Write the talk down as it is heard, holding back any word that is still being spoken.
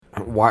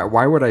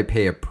why would I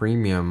pay a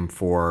premium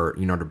for,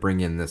 to bring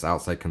in this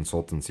outside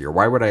consultancy, or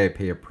why would I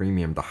pay a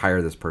premium to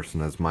hire this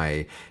person as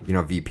my,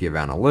 VP of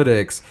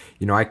analytics?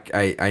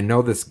 I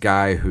know this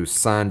guy whose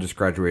son just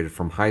graduated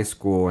from high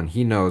school and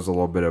he knows a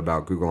little bit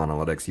about Google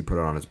Analytics. He put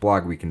it on his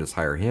blog. We can just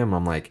hire him.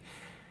 I'm like,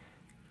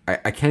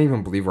 I can't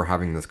even believe we're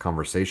having this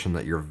conversation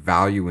that you're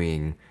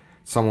valuing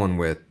someone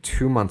with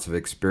 2 months of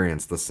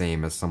experience the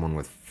same as someone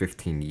with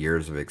 15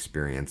 years of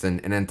experience.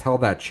 And until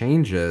that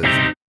changes.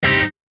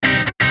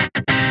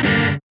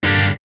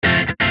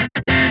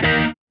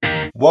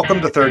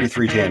 Welcome to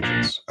 33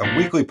 Tangents, a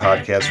weekly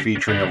podcast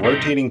featuring a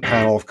rotating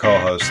panel of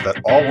co-hosts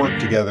that all work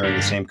together in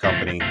the same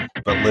company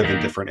but live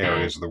in different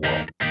areas of the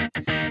world.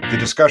 The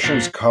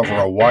discussions cover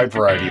a wide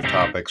variety of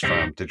topics,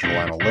 from digital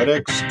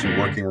analytics to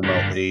working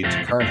remotely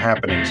to current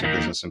happenings in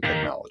business and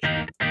technology.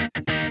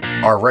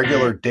 Our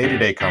regular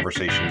day-to-day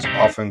conversations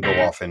often go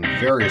off in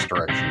various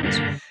directions,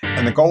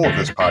 and the goal of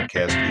this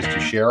podcast is to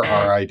share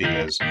our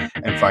ideas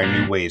and find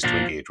new ways to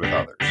engage with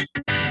others.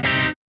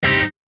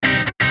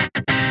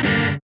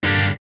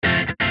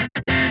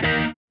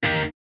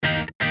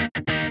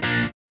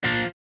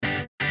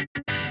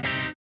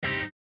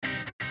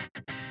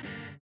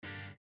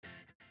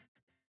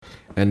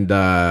 And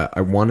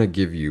I want to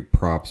give you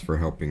props for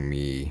helping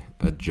me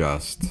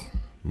adjust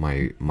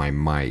my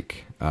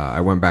mic.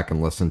 I went back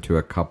and listened to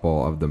a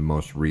couple of the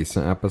most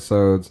recent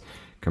episodes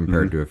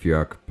compared to a few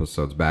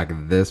episodes back.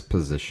 This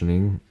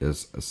positioning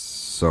is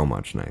so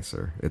much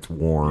nicer. It's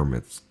warm.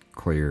 It's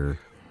clear.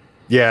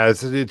 Yeah,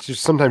 it's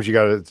just sometimes you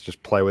got to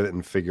just play with it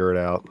and figure it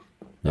out.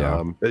 Yeah.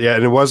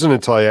 And it wasn't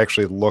until I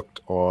actually looked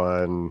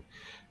on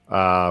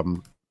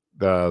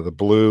the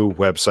Blue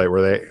website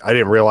where I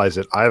didn't realize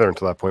it either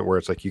until that point, where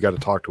it's like you got to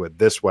talk to it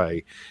this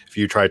way. If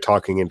you try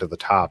talking into the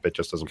top, it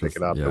just doesn't pick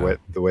it up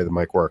the way the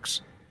mic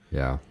works.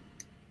 Yeah.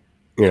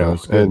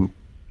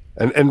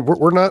 And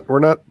we're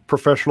not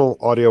professional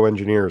audio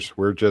engineers.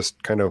 We're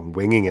just kind of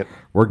winging it.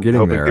 We're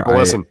getting there. People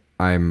listen.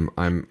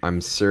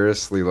 I'm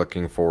seriously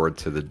looking forward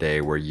to the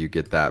day where you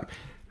get that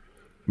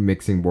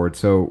mixing board.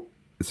 So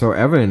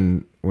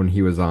Evan, when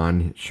he was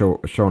on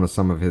showing us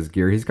some of his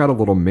gear, he's got a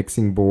little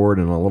mixing board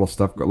and a little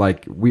stuff.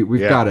 Like we've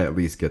got to at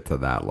least get to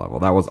that level.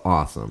 That was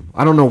awesome.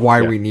 I don't know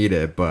why we need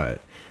it,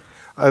 but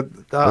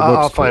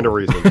I'll find a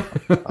reason.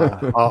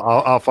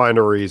 I'll find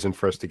a reason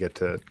for us to get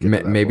to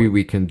maybe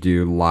we can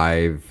do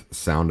live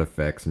sound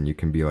effects, and you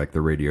can be like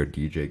the radio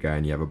DJ guy,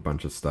 and you have a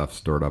bunch of stuff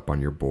stored up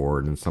on your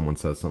board, and someone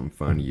says something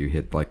funny, you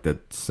hit like the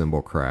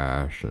cymbal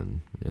crash,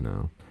 and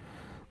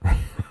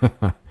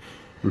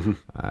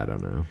I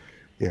don't know.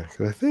 Yeah,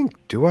 because I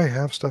think, do I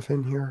have stuff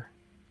in here?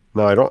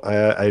 No, I don't.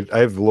 I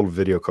have little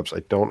video clips. I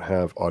don't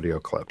have audio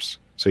clips.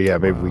 So yeah,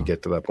 maybe we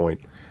get to that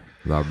point.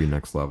 That would be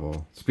next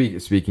level.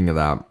 Speaking of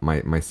that,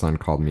 my son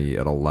called me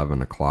at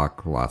 11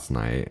 o'clock last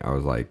night. I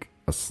was like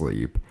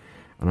asleep,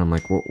 and I'm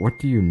like, well, what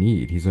do you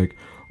need? He's like,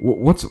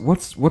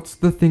 what's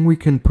the thing we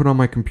can put on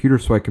my computer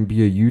so I can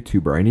be a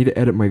YouTuber? I need to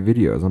edit my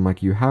videos. I'm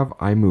like, you have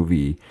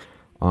iMovie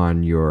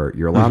on your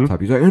laptop.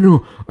 He's like,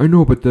 I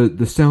know, but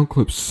the sound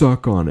clips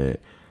suck on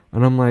it.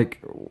 And I'm like,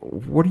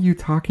 what are you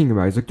talking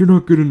about? He's like, they're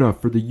not good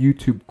enough for the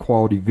YouTube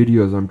quality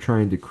videos I'm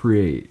trying to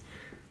create.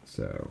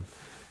 So,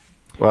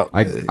 well,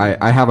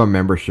 I have a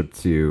membership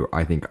to,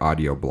 I think,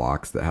 Audio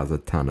Blocks that has a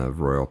ton of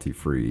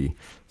royalty-free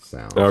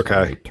sound. Okay.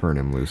 So I turn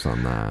him loose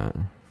on that.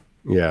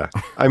 Yeah.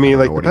 I mean,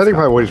 like, depending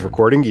on what he's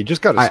recording, you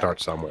just got to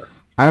start somewhere.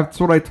 That's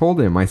what I told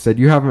him. I said,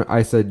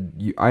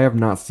 I have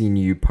not seen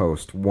you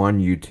post one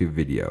YouTube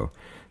video.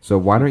 So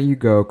why don't you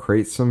go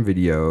create some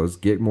videos,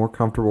 get more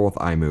comfortable with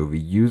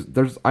iMovie.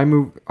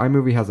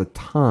 iMovie has a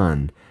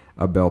ton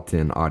of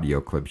built-in audio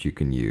clips you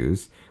can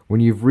use. When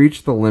you've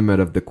reached the limit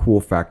of the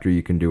cool factor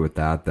you can do with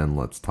that, then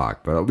let's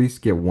talk. But at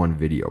least get one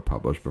video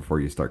published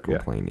before you start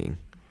complaining.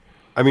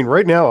 I mean,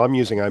 right now I'm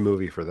using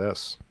iMovie for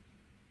this.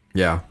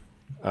 Yeah.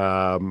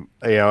 And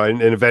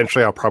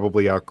eventually I'll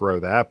probably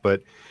outgrow that,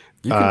 but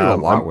you can do a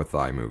lot with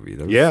iMovie.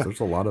 There's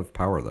a lot of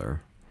power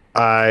there.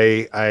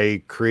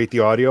 I create the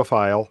audio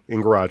file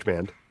in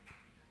GarageBand,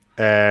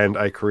 and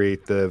I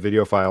create the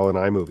video file in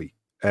iMovie,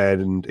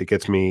 and it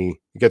gets me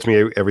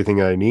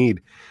everything I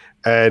need.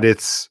 And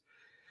it's,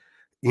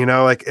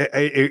 like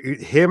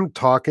him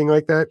talking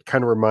like that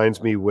kind of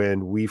reminds me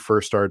when we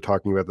first started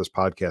talking about this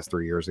podcast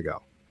 3 years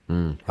ago. Has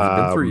it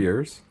been 3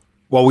 years?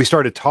 Well, we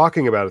stared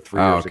talking about it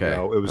 3 years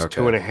ago. It was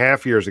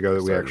 2.5 years ago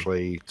that we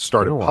actually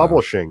started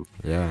publishing.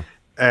 Yeah.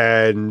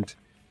 And,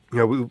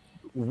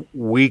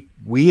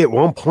 we at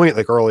one point,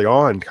 like early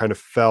on, kind of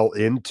fell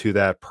into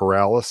that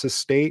paralysis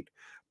state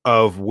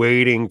of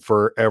waiting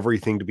for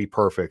everything to be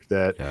perfect.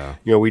 That,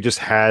 we just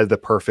had the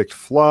perfect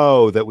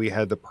flow, that we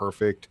had the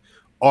perfect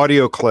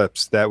audio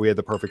clips, that we had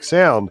the perfect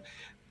sound.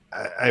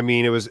 I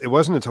mean, it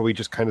wasn't until we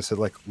just kind of said,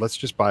 like, let's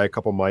just buy a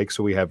couple mics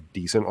so we have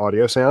decent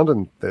audio sound,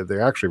 and they're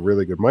actually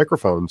really good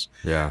microphones.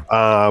 Yeah.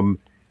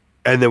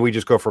 And then we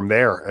just go from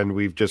there, and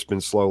we've just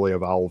been slowly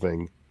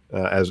evolving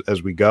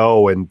as we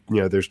go, and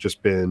there's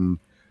just been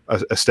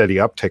a steady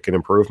uptick in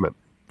improvement.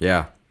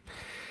 Yeah,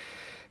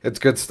 it's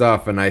good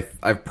stuff, and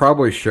I've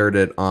probably shared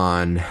it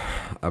on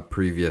a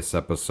previous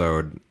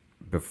episode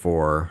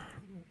before,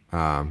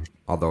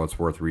 although it's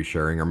worth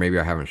resharing, or maybe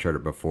I haven't shared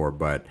it before,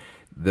 but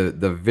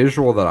the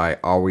visual that I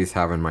always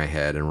have in my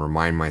head and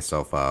remind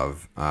myself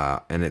of,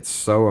 and it's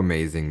so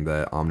amazing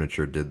that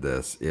Omniture did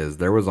this, is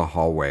there was a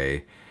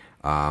hallway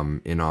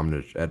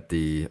at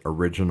the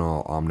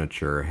original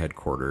Omniture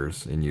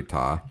headquarters in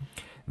Utah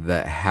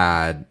that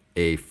had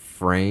a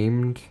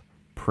framed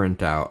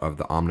printout of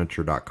the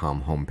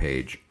Omniture.com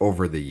homepage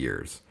over the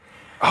years.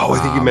 Oh, I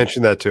think you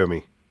mentioned that to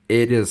me.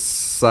 It is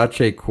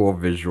such a cool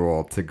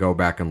visual to go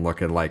back and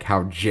look at, like,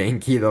 how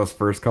janky those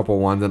first couple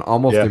ones and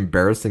almost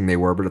embarrassing they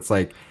were. But it's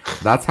like,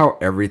 that's how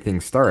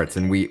everything starts.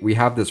 And we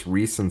have this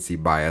recency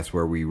bias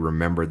where we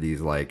remember these,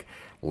 like,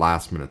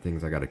 last minute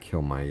things. I got to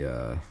kill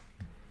my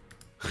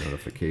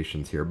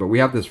notifications here. But we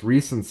have this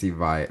recency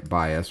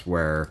bias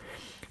where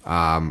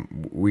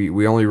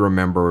we only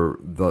remember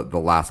the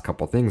last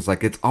couple things.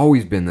 Like, it's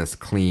always been this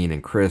clean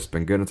and crisp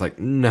and good. It's like,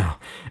 no,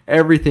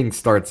 everything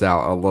starts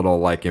out a little,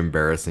 like,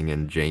 embarrassing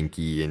and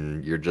janky,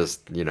 and you're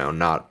just,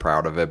 not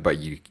proud of it, but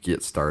you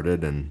get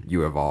started and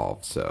you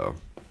evolve. So,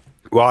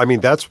 well, I mean,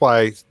 that's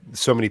why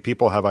so many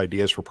people have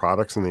ideas for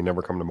products and they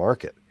never come to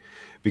market,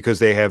 because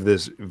they have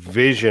this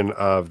vision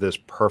of this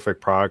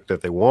perfect product that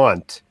they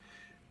want,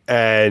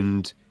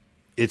 and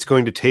it's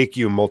going to take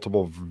you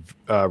multiple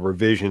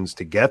revisions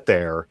to get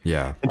there.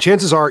 Yeah. And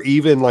chances are,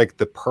 even like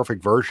the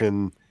perfect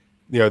version,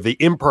 the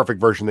imperfect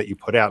version that you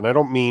put out. And I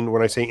don't mean,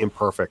 when I say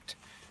imperfect,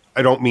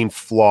 I don't mean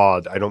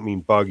flawed. I don't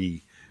mean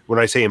buggy. When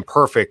I say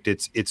imperfect,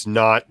 it's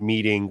not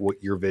meeting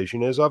what your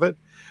vision is of it.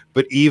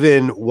 But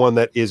even one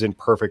that isn't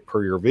perfect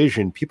per your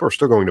vision, people are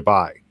still going to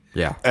buy.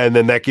 Yeah. And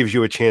then that gives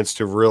you a chance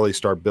to really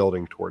start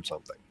building towards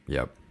something.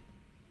 Yep.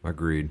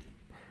 Agreed.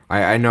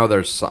 I know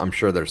I'm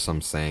sure there's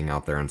some saying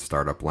out there in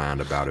startup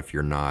land about if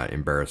you're not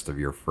embarrassed of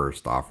your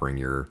first offering,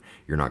 you're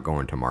not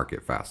going to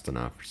market fast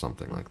enough or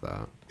something like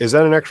that. Is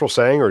that an actual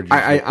saying, or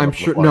I'm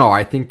sure? No,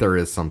 I think there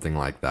is something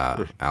like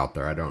that out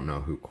there. I don't know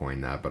who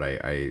coined that, but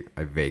I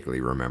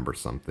vaguely remember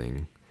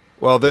something.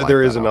 Well,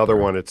 there is another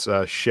one. It's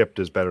shipped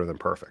is better than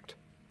perfect.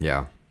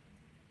 Yeah.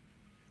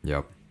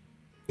 Yep.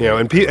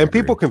 And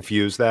people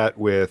confuse that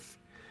with,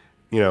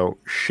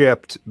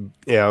 shipped.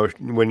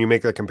 When you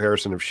make that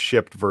comparison of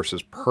shipped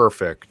versus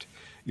perfect,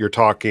 you're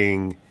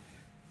talking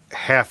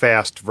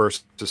half-assed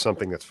versus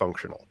something that's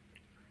functional.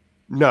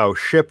 No,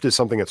 shipped is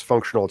something that's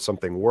functional. It's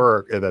something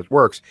that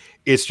works.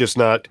 It's just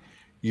not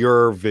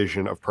your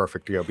vision of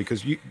perfect,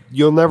 because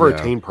you'll never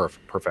attain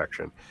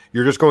perfection.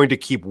 You're just going to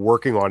keep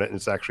working on it, and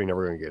it's actually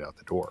never going to get out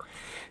the door.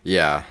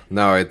 Yeah,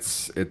 no,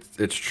 it's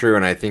true,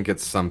 and I think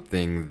it's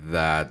something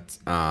that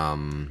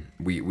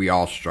we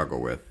all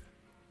struggle with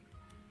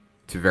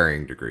to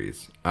varying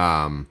degrees.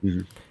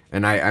 And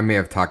I may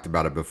have talked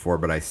about it before,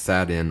 but I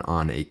sat in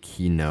on a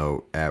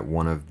keynote at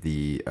one of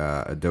the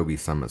Adobe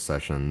Summit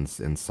sessions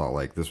in Salt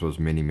Lake. This was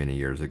many, many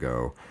years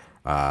ago.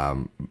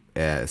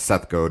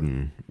 Seth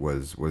Godin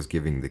was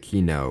giving the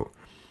keynote,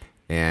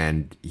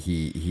 and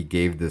he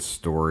gave this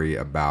story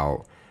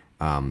about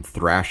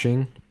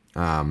thrashing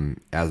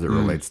as it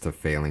relates to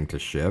failing to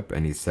ship.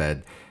 And he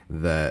said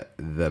the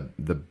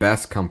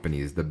best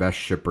companies, the best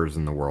shippers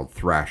in the world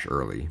thrash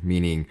early,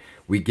 meaning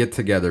we get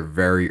together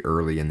very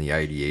early in the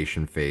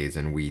ideation phase,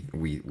 and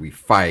we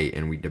fight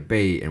and we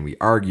debate and we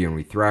argue and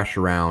we thrash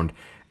around,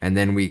 and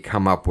then we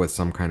come up with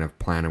some kind of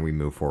plan and we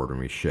move forward and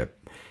we ship.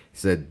 He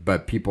said,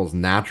 but people's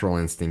natural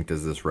instinct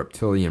is this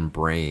reptilian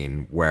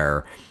brain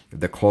where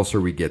the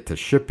closer we get to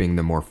shipping,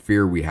 the more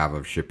fear we have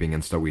of shipping.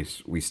 And so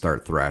we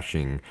start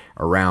thrashing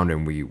around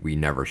and we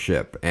never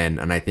ship.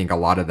 And I think a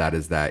lot of that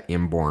is that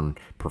inborn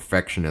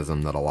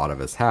perfectionism that a lot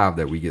of us have,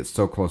 that we get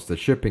so close to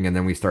shipping and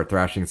then we start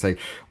thrashing and say,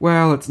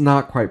 well, it's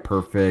not quite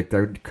perfect.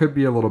 There could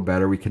be a little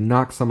better. We can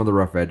knock some of the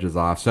rough edges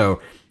off.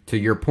 So to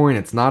your point,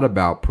 it's not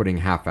about putting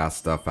half-assed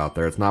stuff out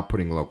there. It's not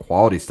putting low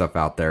quality stuff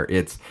out there.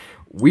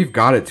 We've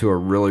got it to a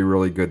really,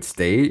 really good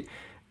state,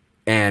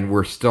 and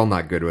we're still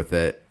not good with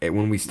it.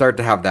 When we start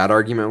to have that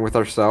argument with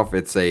ourselves,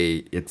 it's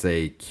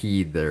a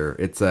key there.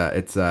 It's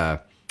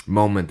a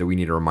moment that we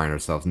need to remind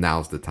ourselves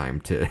now's the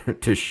time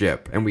to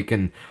ship, and we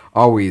can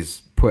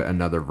always put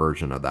another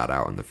version of that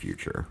out in the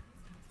future.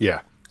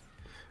 Yeah.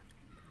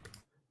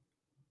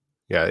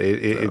 Yeah,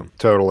 it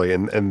totally.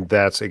 And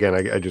that's, again,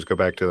 I just go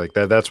back to like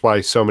that. That's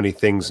why so many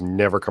things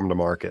never come to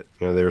market.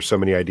 There are so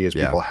many ideas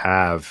people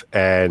have,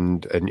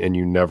 and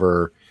you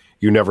never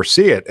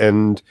see it.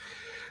 And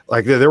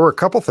like there were a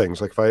couple things,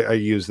 like if I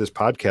use this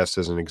podcast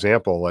as an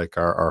example, like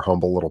our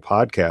humble little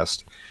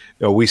podcast,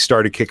 we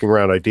started kicking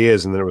around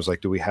ideas, and then it was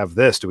like, do we have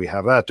this? Do we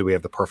have that? Do we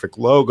have the perfect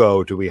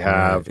logo? Do we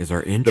have, is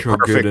our intro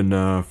good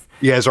enough?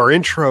 Yeah. Is our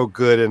intro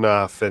good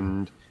enough?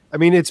 And I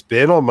mean, it's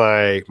been on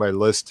my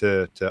list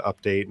to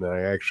update, and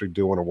I actually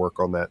do want to work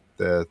on that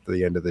at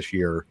the end of this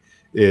year.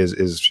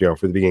 Is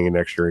for the beginning of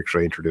next year,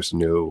 actually introduce a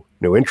new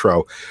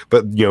intro.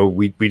 But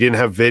we didn't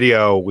have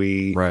video.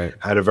 We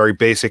had a very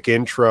basic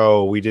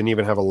intro. We didn't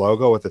even have a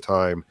logo at the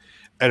time.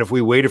 And if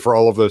we waited for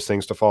all of those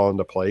things to fall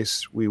into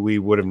place, we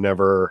would have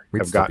never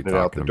have gotten it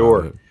out the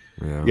door.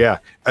 Yeah. Yeah.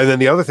 And then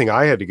the other thing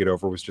I had to get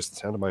over was just the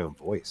sound of my own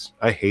voice.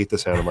 I hate the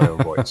sound of my own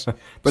voice.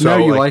 But So, now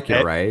you like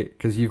it, right?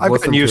 Because you've I've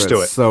gotten listened used to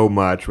to it it. so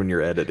much when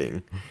you're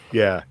editing.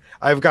 Yeah.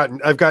 I've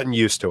gotten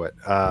used to it.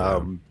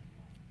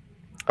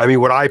 I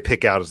mean, what I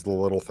pick out is the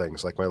little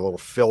things, like my little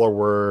filler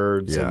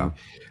words. Yeah. And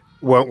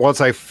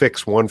once I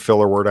fix one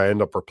filler word, I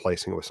end up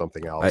replacing it with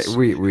something else.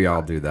 We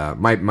all do that.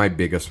 My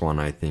biggest one,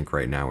 I think,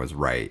 right now is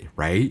right.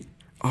 Right?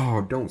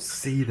 Oh, don't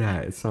say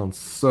that. It sounds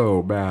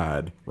so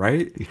bad.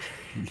 Right?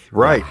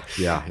 Right.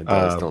 Yeah, it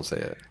does. Don't say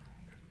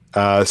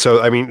it.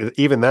 So, I mean,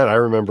 even then, I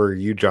remember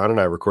you, John, and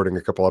I recording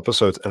a couple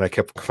episodes, and I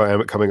kept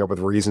coming up with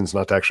reasons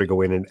not to actually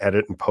go in and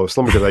edit and post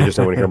them because I just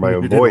didn't want to hear my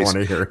own voice.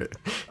 Didn't want to hear it.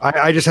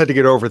 I just had to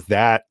get over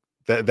that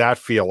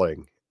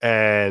feeling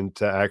and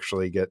to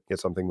actually get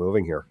something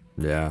moving here.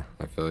 Yeah,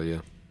 I feel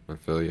you. All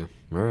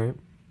right.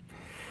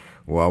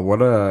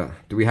 Well,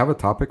 do we have a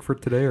topic for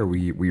today? Are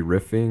we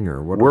riffing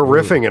or what? We're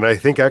riffing, and I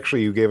think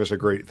actually you gave us a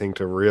great thing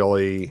to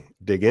really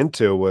dig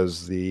into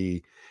was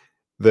the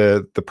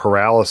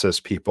paralysis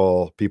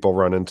people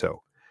run into.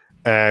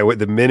 And with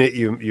the minute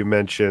you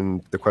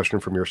mentioned the question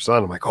from your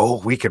son, I'm like,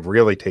 oh, we could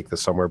really take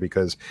this somewhere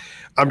because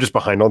I'm just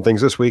behind on things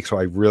this week, so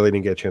I really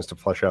didn't get a chance to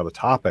flesh out a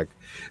topic.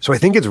 So I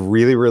think it's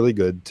really, really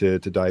good to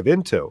dive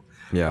into.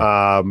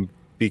 Yeah.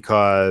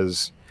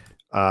 Because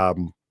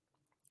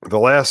the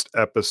last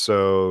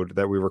episode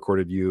that we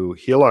recorded,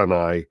 Hila and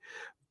I,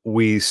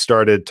 we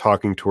started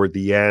talking toward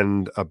the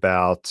end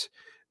about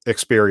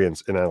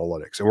experience in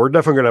analytics, and we're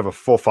definitely going to have a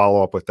full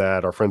follow-up with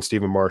that. Our friend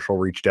Stephen Marshall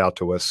reached out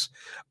to us,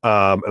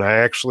 and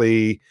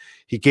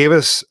he gave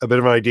us a bit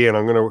of an idea, and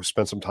I'm going to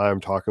spend some time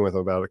talking with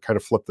him about it, kind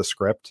of flip the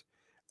script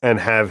and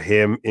have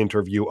him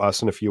interview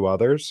us and a few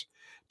others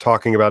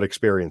talking about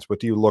experience.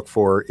 What do you look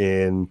for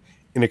in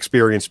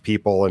experienced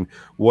people, and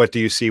what do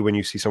you see when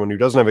you see someone who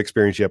doesn't have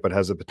experience yet but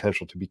has the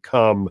potential to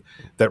become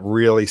that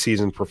really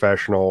seasoned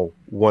professional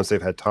once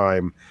they've had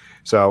time?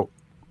 So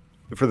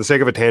for the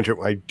sake of a tangent,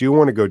 I do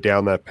want to go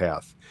down that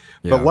path.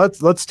 Yeah.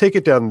 But let's take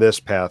it down this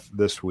path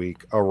this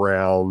week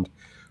around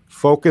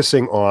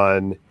focusing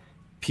on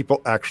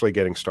people actually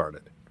getting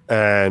started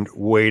and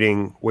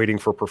waiting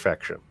for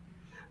perfection.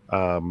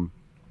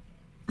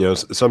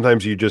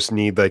 Sometimes you just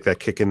need like that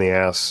kick in the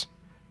ass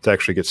to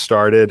actually get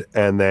started,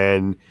 and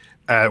then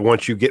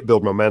once you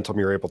build momentum,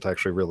 you're able to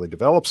actually really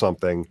develop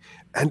something.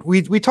 And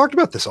we talked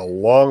about this a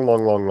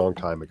long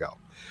time ago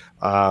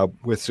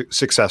with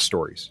success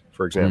stories,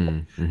 for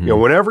example. Mm-hmm.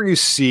 Whenever you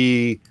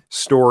see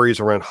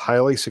stories around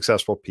highly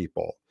successful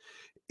people,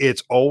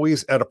 it's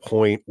always at a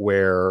point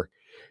where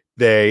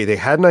they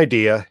had an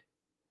idea,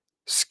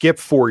 skip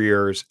 4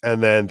 years,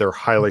 and then they're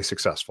highly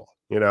successful.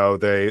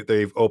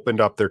 They've opened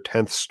up their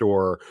 10th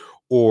store,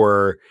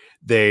 or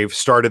they've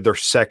started their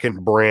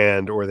second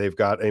brand, or they've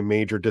got a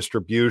major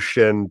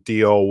distribution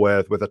deal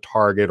with a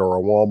Target or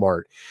a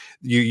Walmart.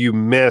 You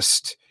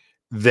missed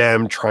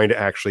them trying to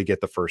actually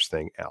get the first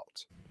thing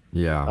out.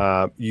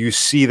 Yeah. You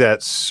see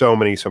that so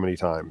many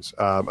times.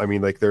 I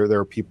mean, like there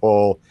are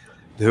people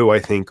who I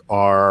think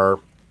are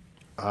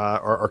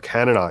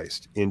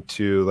canonized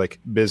into like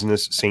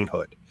business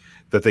sainthood,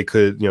 that they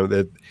could,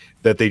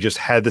 that they just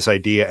had this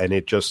idea and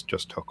it just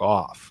took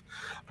off.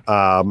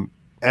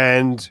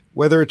 And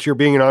whether it's you're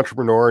being an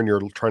entrepreneur and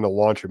you're trying to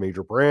launch a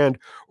major brand,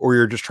 or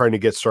you're just trying to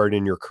get started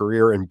in your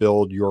career and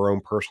build your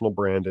own personal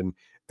brand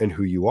and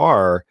who you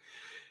are,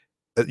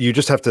 you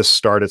just have to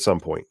start at some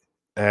point.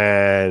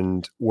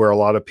 And where a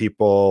lot of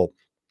people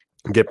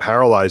get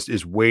paralyzed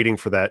is waiting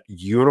for that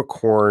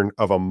unicorn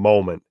of a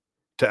moment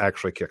to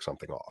actually kick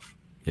something off.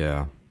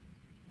 Yeah.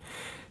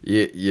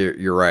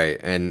 You're right,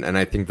 and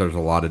I think there's a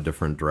lot of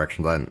different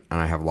directions, and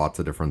I have lots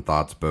of different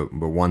thoughts. But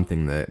one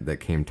thing that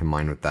came to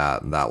mind with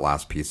that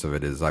last piece of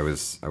it is I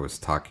was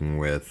talking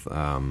with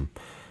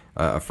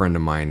a friend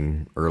of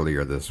mine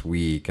earlier this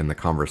week, and the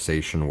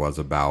conversation was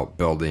about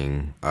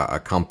building a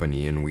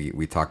company, and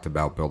we talked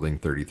about building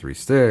 33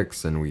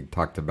 Sticks, and we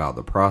talked about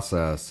the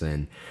process,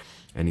 and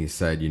he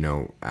said,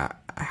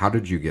 how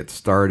did you get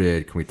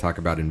started? Can we talk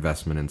about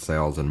investment in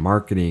sales and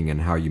marketing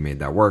and how you made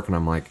that work? And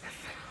I'm like,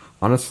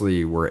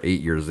 honestly, we're 8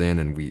 years in,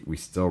 and we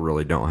still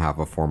really don't have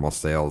a formal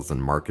sales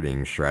and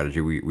marketing strategy.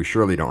 We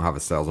surely don't have a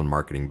sales and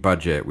marketing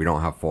budget. We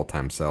don't have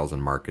full-time sales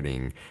and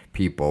marketing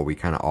people. We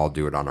kind of all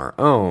do it on our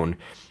own.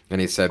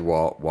 And he said,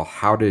 well,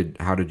 how did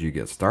you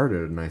get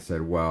started? And I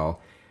said,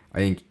 well, I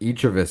think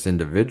each of us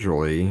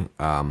individually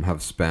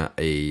have spent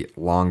a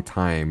long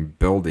time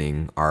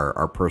building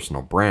our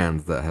personal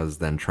brands that has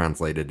then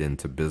translated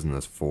into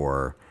business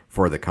for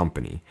the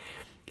company.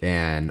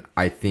 And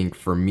I think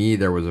for me,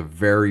 there was a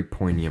very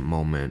poignant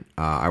moment.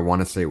 I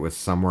want to say it was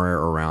somewhere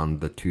around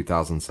the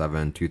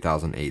 2007,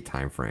 2008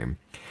 timeframe.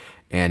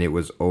 And it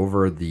was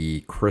over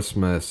the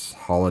Christmas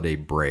holiday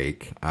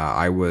break.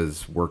 I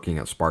was working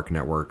at Spark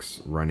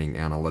Networks running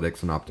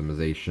analytics and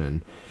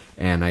optimization.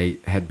 And I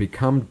had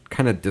become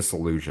kind of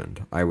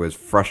disillusioned. I was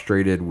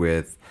frustrated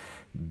with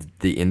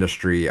the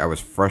industry. I was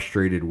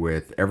frustrated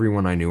with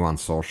everyone I knew on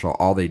social.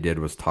 All they did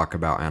was talk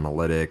about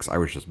analytics. I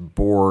was just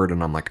bored,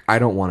 and I'm like, I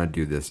don't want to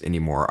do this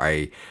anymore.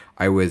 I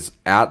was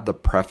at the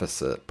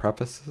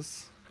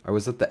prefaces. I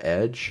was at the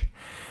edge.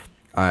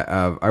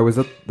 I was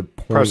at the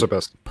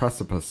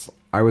precipice.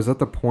 I was at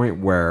the point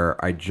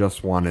where I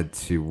just wanted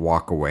to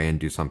walk away and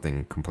do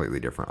something completely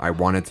different. I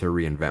wanted to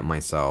reinvent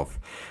myself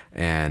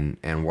and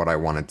what I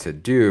wanted to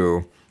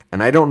do.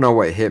 And I don't know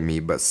what hit me,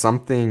 but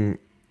something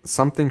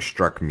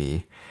struck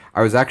me.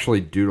 I was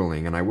actually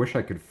doodling, and I wish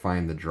I could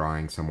find the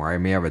drawing somewhere. I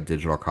may have a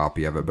digital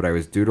copy of it, but I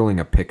was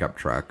doodling a pickup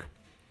truck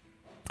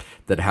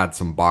that had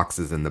some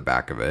boxes in the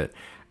back of it.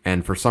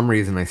 And for some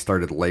reason, I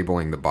started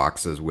labeling the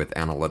boxes with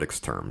analytics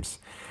terms.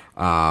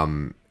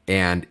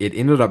 And it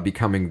ended up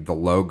becoming the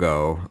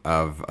logo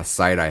of a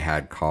site I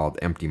had called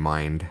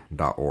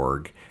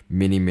emptymind.org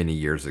many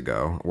years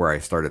ago, where I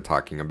started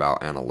talking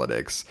about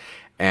analytics.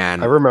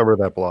 And I remember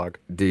that blog.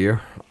 Do you?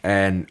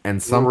 And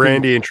something,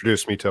 Randy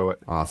introduced me to it.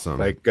 Awesome.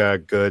 Like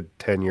good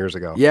 10 years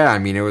ago. Yeah, I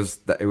mean it was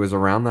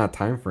around that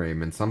time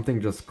frame, and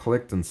something just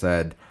clicked and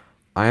said,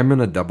 I'm going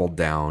to double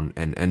down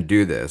and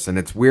do this. And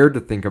it's weird to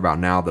think about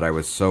now that I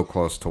was so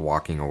close to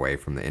walking away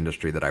from the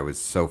industry, that I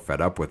was so fed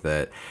up with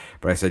it.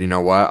 But I said, you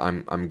know what?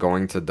 I'm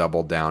going to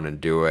double down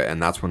and do it.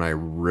 And that's when I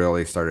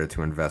really started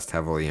to invest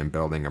heavily in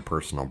building a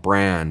personal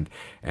brand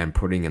and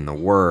putting in the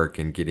work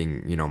and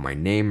getting, my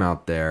name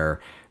out there.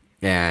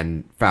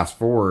 And fast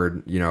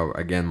forward,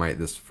 again,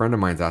 this friend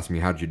of mine's asked me,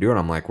 how'd you do it?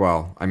 I'm like,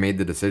 well, I made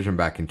the decision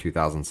back in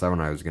 2007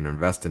 I was going to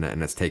invest in it,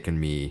 and it's taken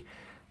me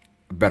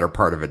better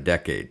part of a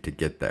decade to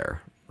get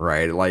there,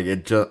 right? Like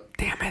it just,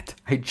 damn it,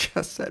 I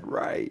just said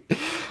right.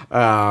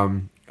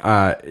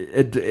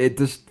 It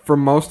just, for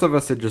most of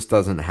us, it just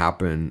doesn't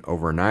happen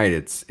overnight.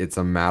 It's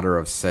a matter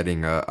of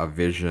setting a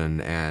vision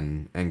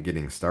and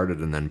getting started,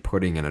 and then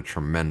putting in a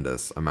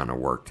tremendous amount of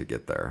work to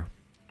get there.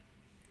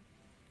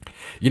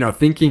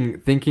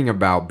 Thinking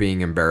about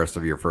being embarrassed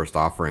of your first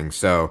offering.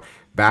 So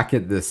back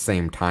at this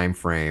same time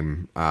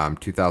frame,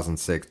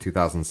 2006,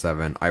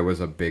 2007, I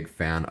was a big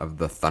fan of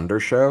The Thunder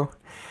Show,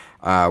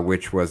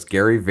 which was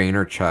Gary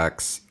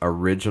Vaynerchuk's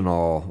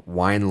original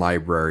wine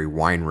library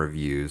wine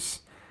reviews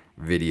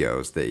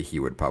videos that he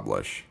would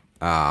publish.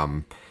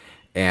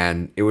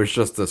 And it was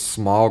just a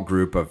small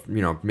group of,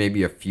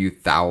 maybe a few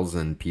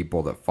thousand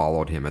people that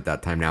followed him at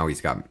that time. Now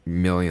he's got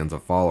millions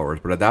of followers.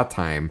 But at that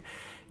time,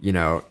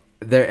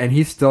 there, and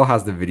he still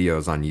has the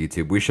videos on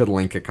YouTube. We should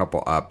link a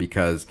couple up,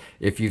 because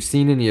if you've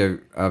seen any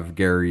of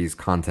Gary's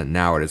content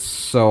now, it is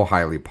so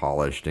highly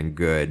polished and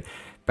good.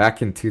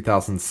 Back in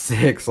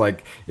 2006,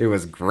 like, it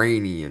was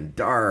grainy and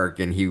dark,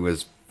 and he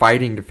was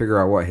fighting to figure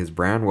out what his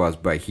brand was,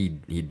 but he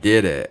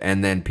did it.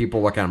 And then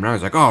people look at him now,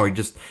 he's like, oh,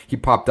 he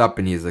popped up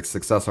and he's a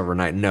success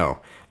overnight. No,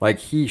 like,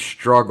 he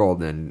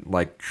struggled and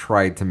like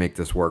tried to make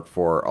this work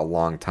for a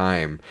long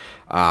time.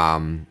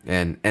 And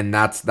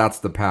that's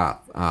the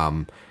path.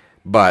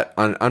 But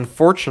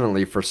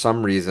unfortunately, for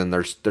some reason,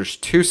 there's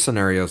two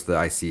scenarios that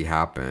I see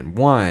happen.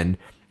 One,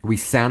 we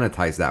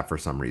sanitize that for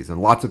some reason.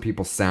 Lots of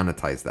people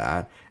sanitize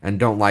that and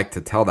don't like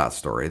to tell that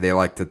story. They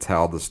like to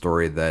tell the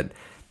story that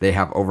they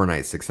have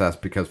overnight success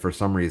because for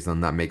some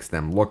reason that makes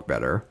them look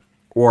better.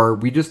 Or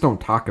we just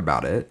don't talk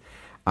about it.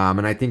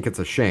 And I think it's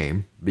a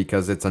shame,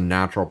 because it's a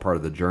natural part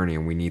of the journey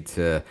and we need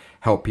to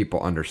help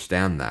people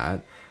understand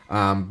that.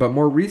 But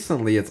more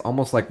recently, it's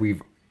almost like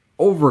we've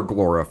over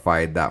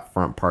glorified that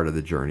front part of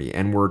the journey,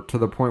 and we're to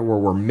the point where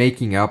we're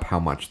making up how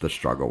much the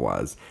struggle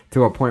was,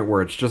 to a point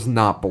where it's just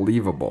not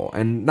believable,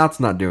 and that's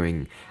not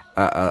doing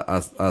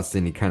us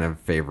any kind of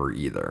favor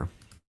either.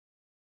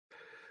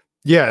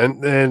 Yeah,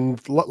 and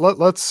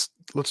let's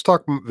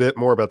talk a bit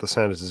more about the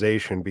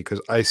sanitization,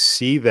 because I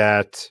see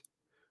that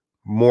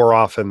more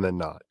often than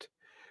not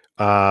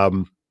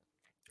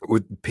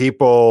with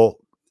people,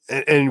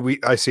 and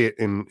I see it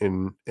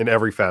in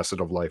every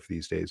facet of life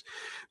these days.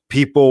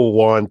 People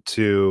want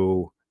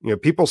to,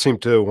 people seem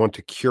to want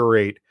to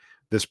curate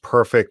this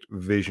perfect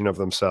vision of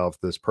themselves,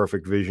 this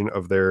perfect vision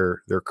of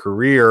their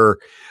career.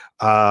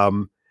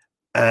 And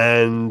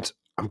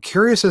I'm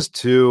curious as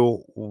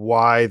to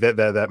why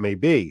that may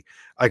be.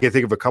 I can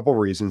think of a couple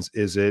reasons.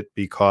 Is it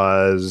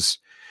because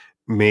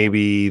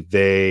maybe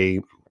they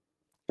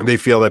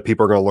feel that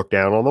people are going to look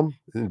down on them?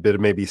 A bit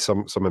of maybe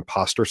some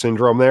imposter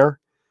syndrome there.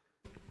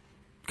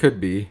 Could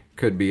be.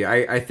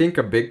 I think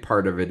a big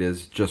part of it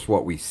is just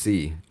what we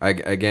see.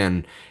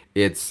 Again,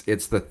 it's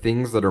the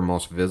things that are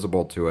most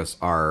visible to us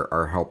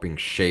are helping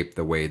shape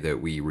the way that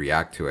we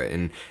react to it.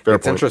 And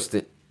it's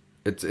interesting.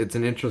 It's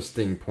an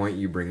interesting point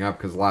you bring up,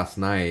 because last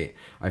night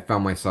I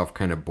found myself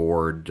kind of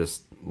bored,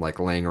 just like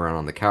laying around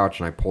on the couch,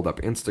 and I pulled up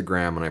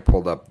Instagram and I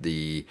pulled up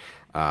the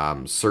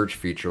search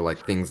feature,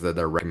 like things that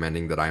they're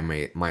recommending that I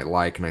might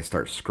like, and I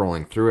start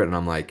scrolling through it, and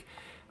I'm like,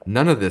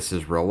 none of this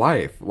is real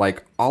life.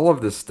 Like, all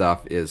of this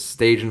stuff is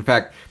staged. In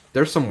fact,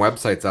 there's some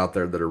websites out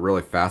there that are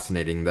really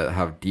fascinating that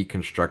have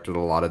deconstructed a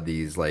lot of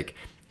these like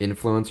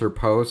influencer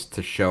posts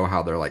to show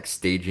how they're like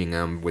staging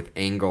them with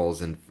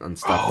angles and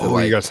stuff to Oh,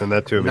 like you gotta send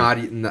that to me.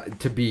 not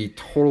to be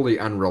totally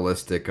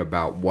unrealistic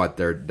about what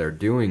they're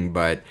doing,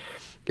 but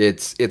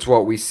it's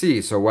what we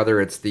see. So whether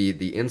it's the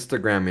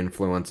Instagram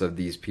influence of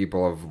these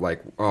people of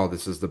like, oh,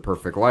 this is the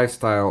perfect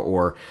lifestyle,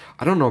 or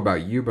I don't know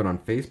about you, but on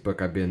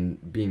Facebook I've been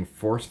being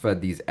force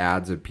fed these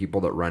ads of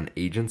people that run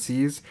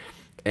agencies,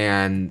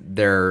 and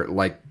they're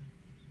like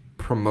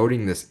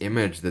promoting this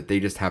image that they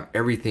just have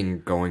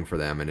everything going for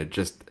them, and it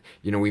just,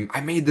 I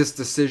made this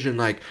decision,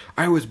 like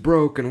I was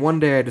broke and one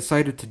day I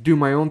decided to do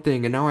my own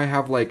thing, and now I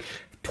have like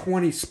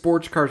 20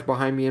 sports cars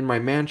behind me in my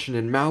mansion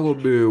in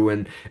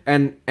Malibu,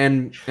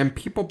 and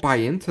people buy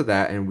into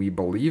that and we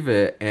believe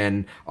it,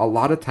 and a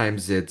lot of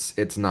times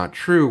it's not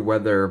true.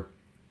 Whether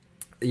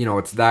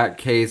it's that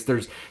case,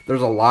 there's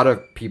a lot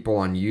of people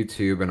on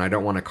YouTube, and I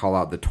don't want to call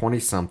out the 20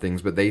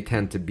 somethings, but they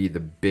tend to be the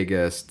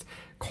biggest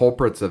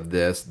culprits of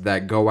this,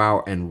 that go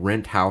out and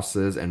rent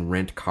houses and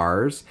rent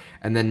cars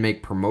and then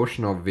make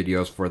promotional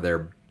videos for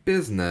their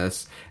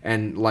business,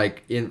 and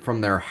like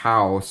from their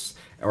house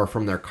or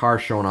from their car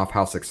showing off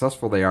how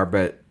successful they are,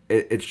 but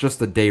it's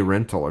just a day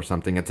rental or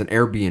something. It's an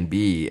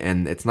Airbnb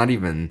and it's not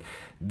even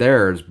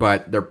theirs,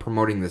 but they're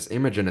promoting this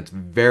image, and it's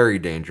very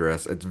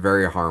dangerous. It's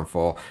very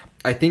harmful.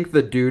 I think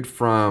the dude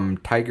from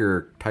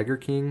Tiger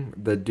King,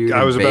 the dude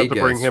I was in about Vegas,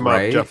 to bring him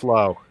right? up, Jeff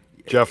Lowe.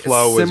 Jeff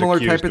Lowe was Similar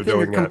accused type of of thing, a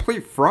doing that.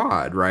 complete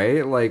fraud,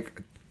 right?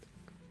 Like,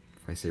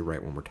 if I say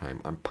right one more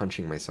time, I'm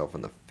punching myself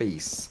in the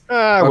face.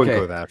 I wouldn't Okay.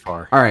 go that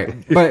far. All right,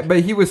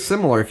 but he was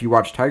similar. If you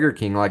watch Tiger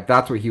King, like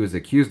that's what he was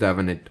accused of,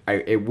 and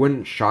it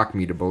wouldn't shock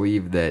me to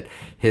believe that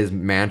his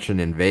mansion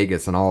in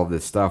Vegas and all of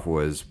this stuff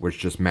was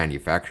just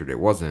manufactured. It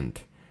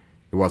wasn't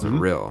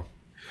real.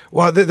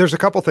 Well, there's a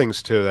couple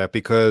things to that,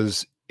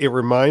 because it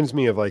reminds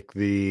me of like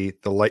the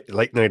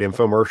late night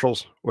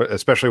infomercials,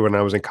 especially when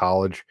I was in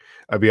college.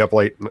 I'd be up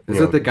late. Is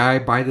it the guy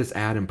buy this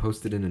ad and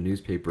post it in a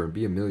newspaper and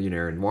be a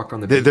millionaire and walk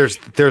on the beach?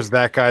 There's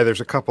that guy.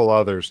 There's a couple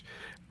others.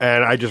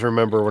 And I just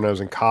remember when I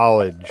was in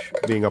college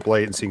being up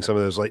late and seeing some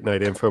of those late night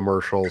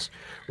infomercials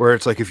where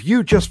it's like, if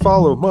you just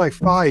follow my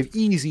 5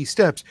 easy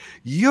steps,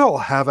 you'll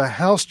have a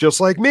house just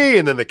like me.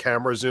 And then the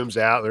camera zooms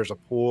out. There's a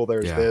pool.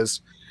 There's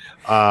this.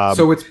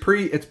 So it's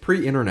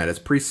pre-internet. It's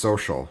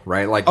pre-social,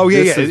 right? Like,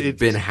 this has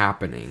been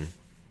happening.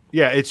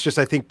 Yeah, it's just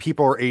I think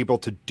people are able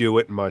to do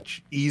it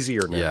much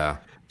easier now. Yeah.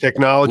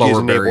 Technology is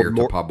lower barrier enabled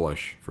more to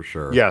publish, for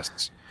sure.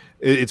 Yes.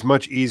 It's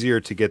much easier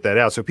to get that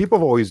out. So people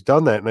have always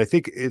done that. And I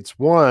think it's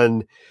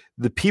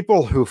the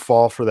people who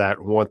fall for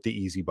that want the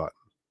easy button.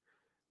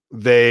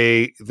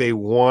 They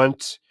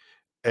want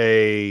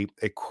a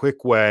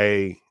quick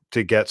way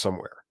to get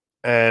somewhere.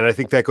 And I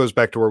think that goes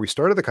back to where we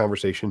started the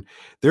conversation.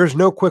 There's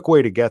no quick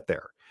way to get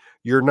there.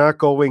 You're not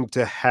going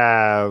to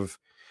have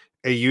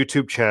a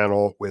YouTube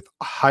channel with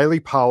highly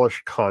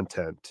polished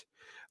content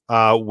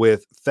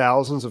with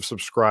thousands of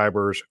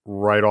subscribers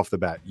right off the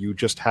bat. You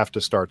just have to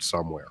start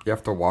somewhere. You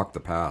have to walk the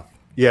path.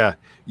 Yeah,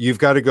 you've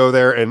got to go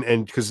there,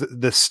 and because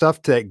the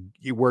stuff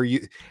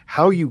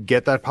how you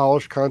get that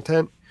polished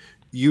content,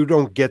 you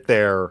don't get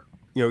there.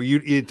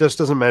 It just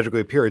doesn't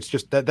magically appear. It's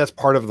just that's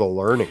part of the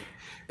learning.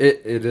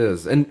 It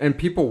is, and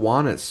people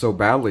want it so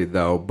badly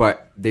though,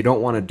 but they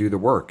don't want to do the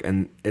work,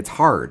 and it's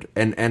hard,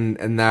 and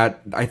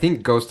that I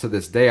think goes to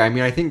this day. I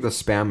mean, I think the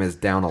spam is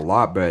down a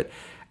lot, but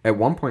at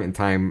one point in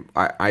time,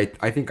 I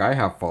think I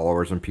have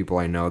followers and people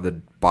I know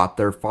that bought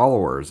their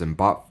followers and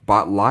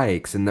bought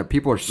likes, and that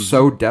people are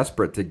so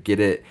desperate to get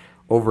it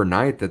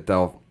overnight that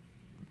they'll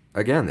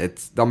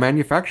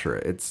manufacture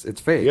it.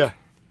 It's fake. Yeah.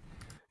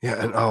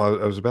 And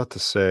I was about to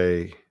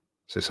say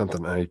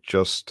something. I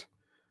just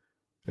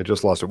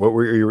lost it. What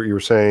were you were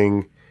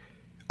saying?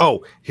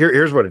 Oh,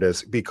 here's what it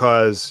is,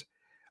 because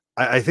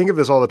I think of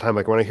this all the time.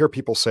 Like when I hear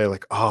people say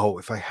like, oh,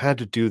 if I had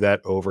to do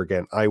that over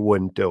again, I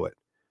wouldn't do it.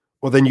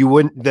 Well, then you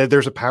wouldn't.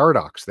 There's a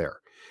paradox there,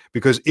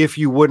 because if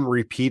you wouldn't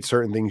repeat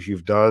certain things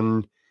you've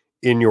done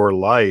in your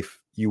life,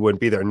 you wouldn't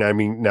be there. Now, I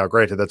mean,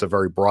 granted, that's a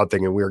very broad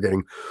thing, and we are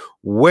getting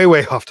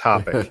way off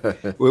topic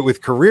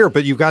with career,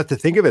 but you got to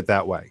think of it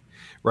that way,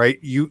 right?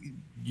 You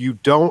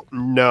don't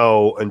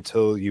know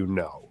until you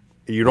know.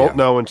 You don't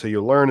know until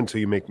you learn,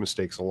 until you make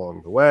mistakes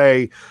along the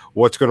way,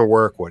 what's going to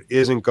work, what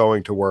isn't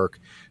going to work.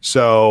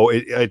 So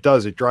it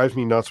drives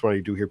me nuts when I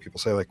do hear people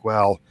say like,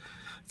 well,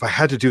 if I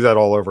had to do that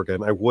all over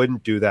again, I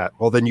wouldn't do that.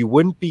 Well, then you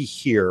wouldn't be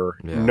here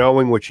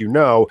knowing what you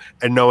know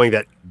and knowing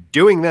that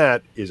doing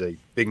that is a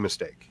big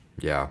mistake.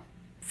 Yeah,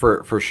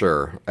 for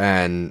sure.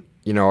 And,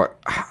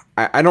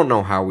 I don't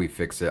know how we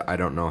fix it. I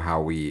don't know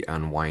how we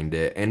unwind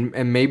it. And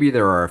maybe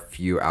there are a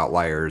few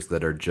outliers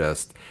that are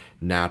just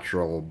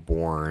natural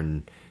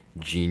born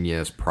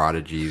genius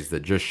prodigies that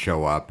just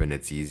show up and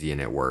it's easy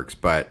and it works.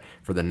 But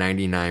for the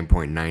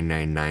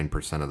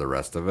 99.999% of the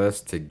rest of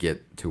us to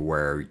get to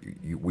where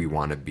we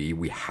want to be,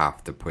 we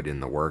have to put in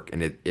the work.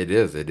 And it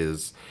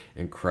is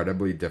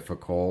incredibly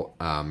difficult.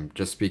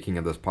 Just speaking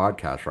of this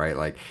podcast, right?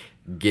 Like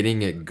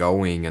getting it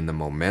going and the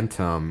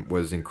momentum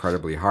was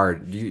incredibly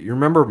hard. You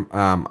remember,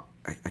 I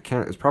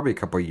can't, it was probably a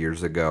couple of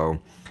years ago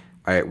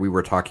we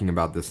were talking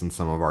about this in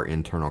some of our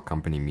internal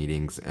company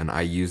meetings, and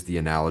I used the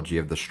analogy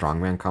of the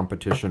strongman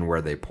competition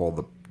where they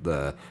pull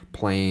the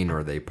plane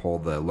or they pull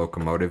the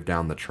locomotive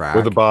down the Or the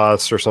track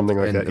bus or something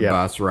like and that. the Yeah.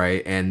 bus,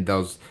 right? And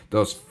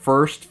those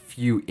first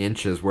few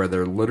inches where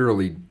they're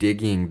literally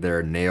digging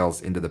their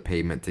nails into the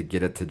pavement to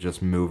get it to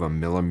just move a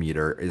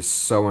millimeter is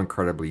so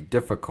incredibly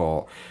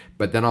difficult.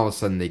 But then all of a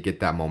sudden they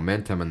get that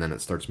momentum and then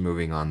it starts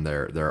moving on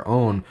their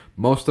own.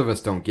 Most of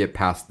us don't get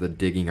past the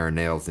digging our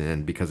nails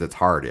in because it's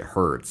hard, it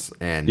hurts.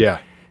 And Yeah.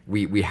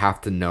 we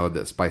have to know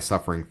this by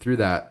suffering through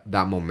that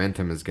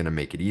momentum is going to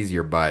make it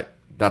easier, but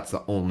that's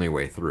the only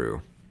way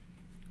through.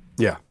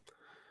 Yeah.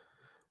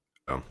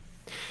 So.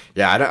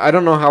 Yeah, I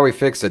don't know how we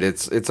fix it.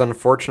 It's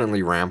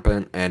unfortunately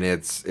rampant, and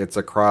it's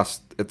across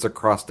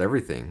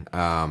everything.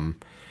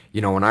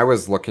 When I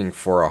was looking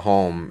for a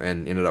home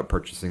and ended up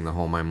purchasing the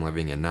home I'm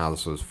living in now,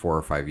 this was 4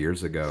 or 5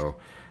 years ago.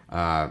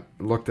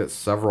 Looked at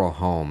several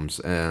homes,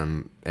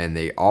 and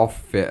they all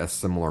fit a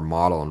similar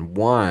model. And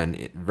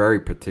one very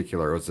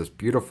particular, it was this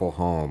beautiful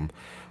home,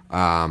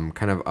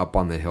 kind of up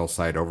on the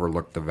hillside,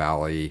 overlooked the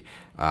valley,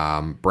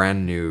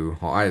 brand new.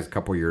 Well, I was a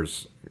couple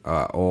years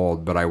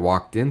old, but I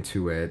walked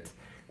into it.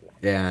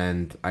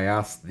 And I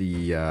asked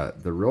the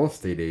real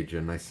estate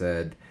agent, I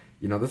said,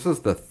 this is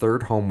the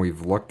third home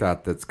we've looked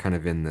at that's kind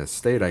of in this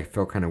state. I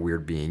feel kind of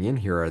weird being in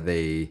here. Are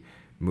they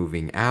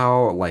moving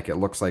out? Like, it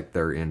looks like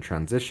they're in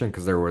transition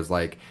because there was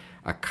like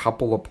a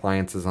couple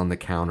appliances on the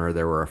counter.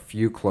 There were a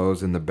few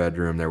clothes in the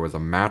bedroom. There was a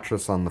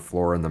mattress on the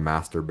floor in the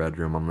master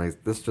bedroom. I'm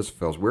like, this just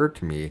feels weird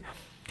to me.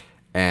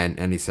 And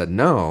he said,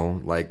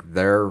 no, like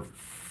they're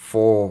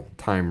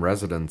full-time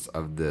residents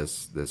of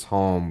this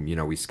home.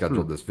 We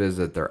scheduled this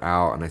visit. They're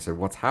out. And I said,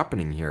 what's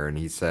happening here? And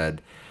he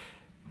said,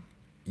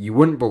 you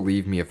wouldn't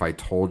believe me if I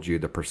told you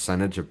the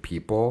percentage of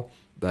people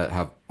that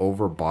have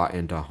overbought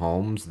into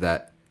homes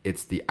that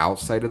it's the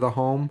outside of the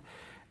home.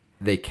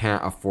 They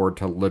can't afford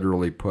to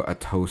literally put a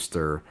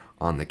toaster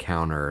on the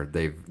counter.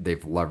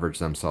 They've leveraged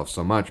themselves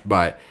so much,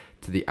 but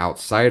to the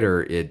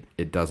outsider,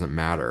 it doesn't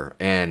matter.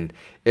 And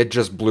it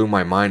just blew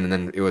my mind. And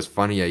then it was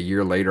funny, a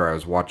year later, I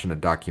was watching a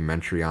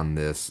documentary on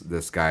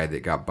this guy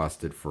that got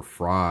busted for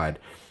fraud,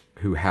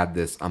 who had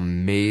this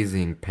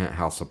amazing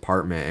penthouse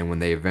apartment. And when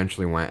they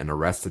eventually went and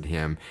arrested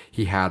him,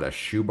 he had a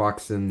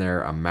shoebox in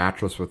there, a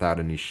mattress without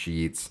any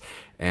sheets,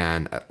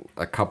 and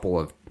a couple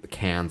of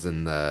cans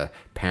in the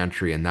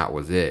pantry, and that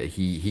was it.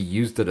 He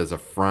used it as a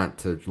front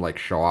to like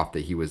show off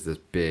that he was this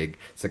big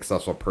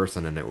successful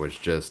person, and it was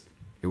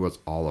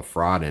all a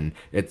fraud. And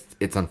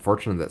it's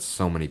unfortunate that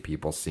so many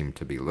people seem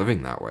to be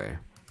living that way.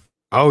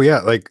 Oh yeah,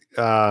 like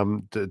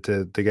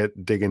to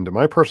dig into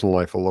my personal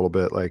life a little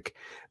bit, like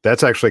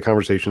that's actually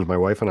conversations my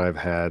wife and I've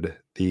had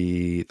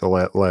the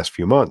last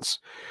few months.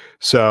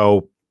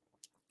 So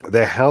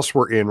the house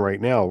we're in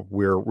right now,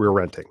 we're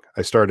renting.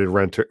 I started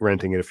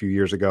renting it a few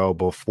years ago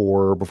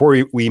before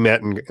we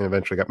met and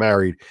eventually got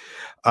married.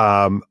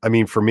 I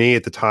mean, for me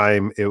at the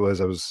time, I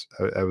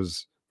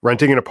was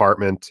renting an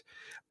apartment.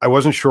 I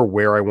wasn't sure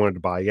where I wanted to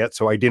buy yet,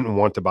 so I didn't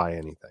want to buy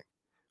anything.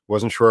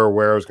 Wasn't sure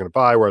where I was going to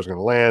buy, where I was going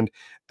to land.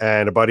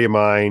 And a buddy of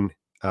mine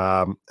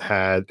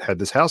had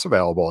this house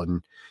available,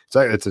 and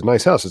it's a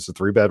nice house. It's a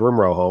 3-bedroom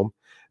row home,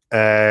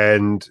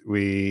 and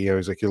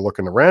he's like, "You're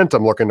looking to rent?"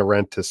 I'm looking to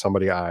rent to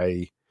somebody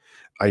I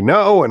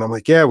know, and I'm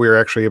like, "Yeah." We were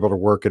actually able to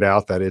work it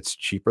out that it's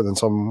cheaper than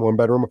some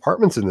 1-bedroom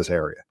apartments in this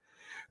area,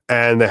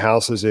 and the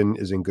house is in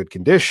good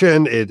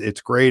condition. It's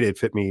great. It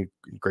fit me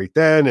great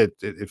then.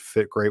 It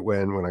fit great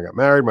when I got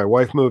married. My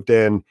wife moved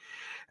in,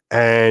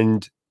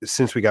 and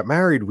since we got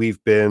married,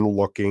 we've been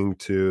looking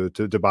to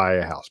buy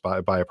a house, buy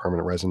a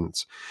permanent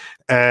residence.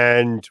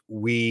 And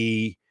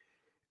when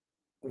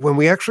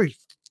we actually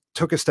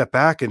took a step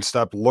back and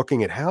stopped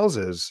looking at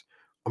houses,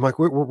 I'm like,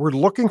 we're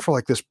looking for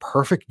like this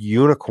perfect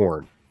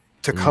unicorn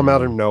to come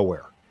out of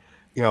nowhere.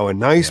 A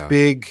nice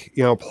big,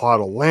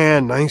 plot of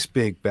land, nice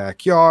big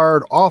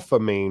backyard, off a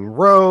main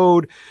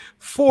road,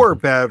 4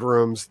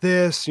 bedrooms, two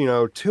baths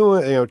or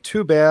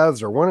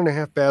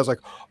 1.5 baths, like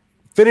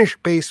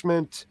finished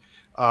basement,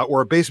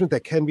 or a basement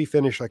that can be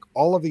finished, like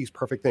all of these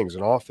perfect things,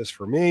 an office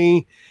for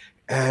me.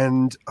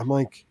 And I'm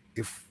like,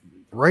 if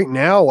right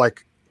now,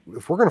 like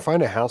if we're going to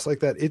find a house like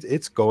that,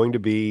 it's going to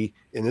be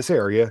in this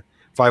area,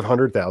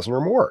 500,000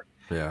 or more.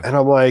 Yeah. And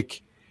I'm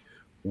like,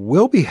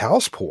 we'll be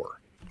house poor,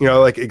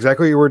 like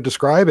exactly what you were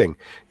describing.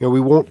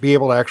 We won't be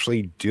able to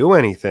actually do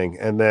anything.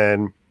 And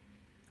then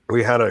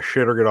we had a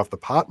shit or get off the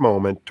pot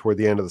moment toward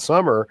the end of the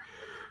summer,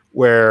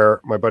 where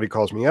my buddy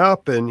calls me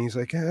up and he's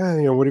like,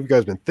 what have you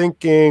guys been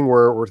thinking?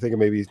 We're thinking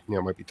maybe, it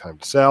might be time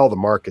to sell. The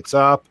market's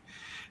up.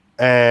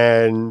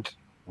 And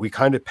we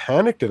kind of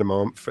panicked at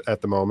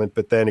the moment,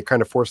 but then it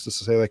kind of forced us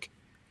to say, like,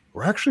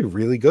 we're actually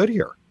really good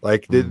here.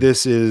 Like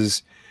this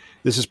is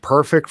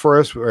perfect for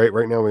us.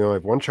 Right now, we only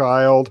have one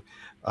child.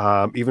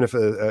 Even if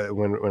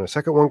when a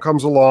second one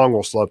comes along,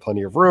 we'll still have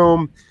plenty of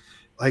room.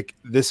 Like,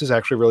 this is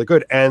actually really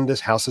good. And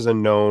this house is a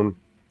known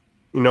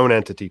known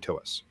entity to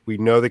us. We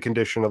know the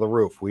condition of the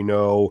roof. We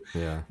know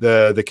Yeah.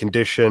 the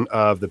condition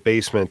of the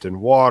basement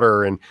and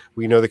water, and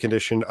we know the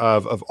condition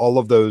of all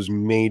of those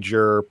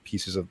major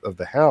pieces of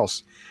the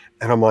house.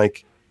 And I'm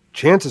like,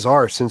 chances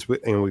are, since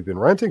we've been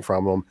renting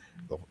from them,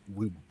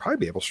 we'd probably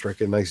be able to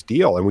strike a nice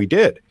deal, and we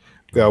did.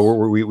 Nice.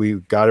 We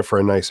got it for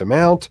a nice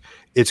amount.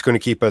 It's going to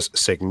keep us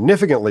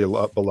significantly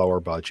below our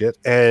budget,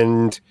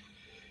 and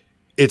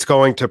it's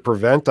going to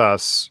prevent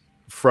us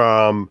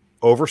from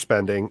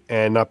overspending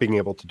and not being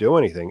able to do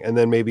anything. And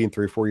then maybe in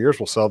 3 or 4 years,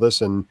 we'll sell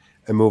this and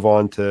move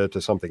on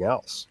to something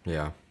else.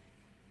 Yeah.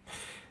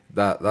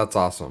 That's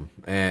awesome.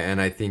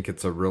 And I think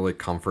it's a really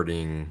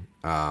comforting,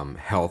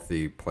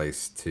 healthy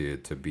place to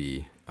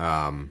be.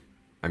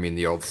 I mean,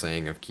 the old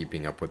saying of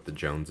keeping up with the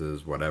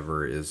Joneses,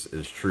 whatever, is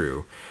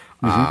true.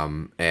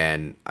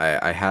 And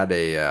I had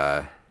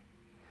I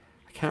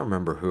can't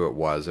remember who it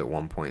was at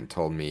one point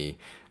told me,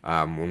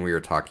 when we were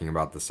talking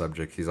about the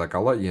subject, he's like,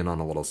 I'll let you in on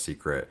a little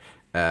secret.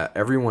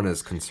 Everyone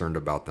is concerned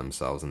about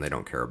themselves and they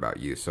don't care about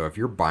you. So if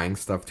you're buying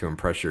stuff to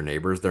impress your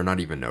neighbors, they're not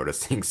even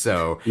noticing.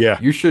 So Yeah.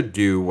 you should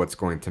do what's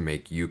going to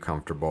make you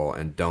comfortable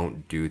and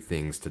don't do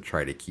things to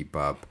try to keep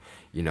up,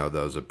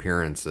 those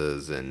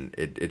appearances. And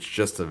it's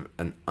just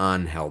an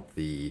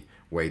unhealthy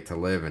way to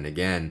live. And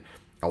again,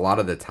 a lot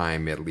of the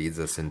time it leads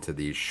us into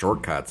these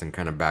shortcuts, and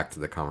kind of back to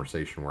the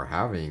conversation we're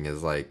having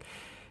is like,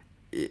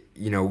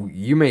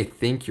 you may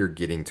think you're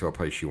getting to a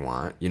place you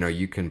want.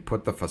 You can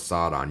put the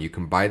facade on, you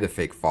can buy the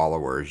fake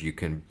followers, you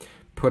can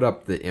put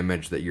up the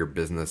image that your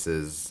business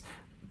is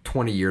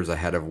 20 years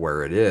ahead of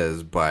where it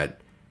is,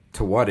 but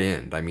to what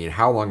end? I mean,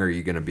 how long are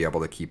you going to be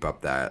able to keep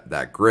up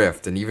that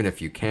grift? And even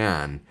if you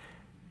can,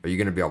 are you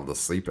going to be able to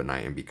sleep at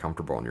night and be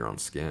comfortable in your own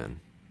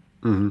skin?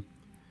 Mm-hmm.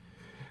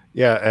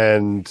 Yeah.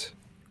 And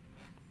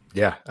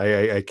yeah,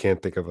 I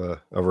can't think of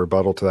a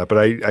rebuttal to that, but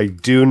I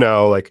do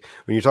know, like,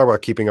 when you talk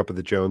about keeping up with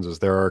the Joneses,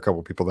 there are a couple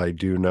of people that I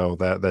do know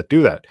that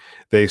do that.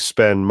 They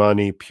spend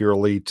money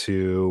purely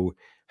to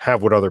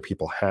have what other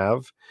people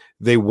have.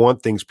 They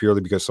want things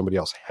purely because somebody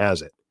else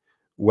has it,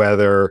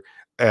 whether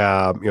they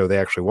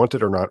actually want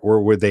it or not,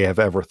 or would they have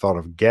ever thought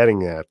of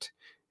getting it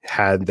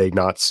had they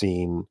not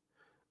seen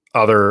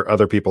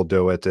other people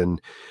do it.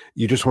 And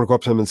you just want to go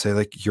up to them and say,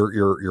 like,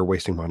 you're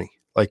wasting money.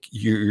 Like,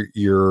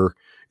 you're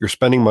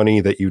spending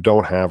money that you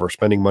don't have, or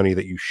spending money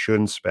that you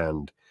shouldn't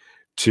spend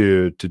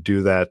to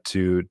do that,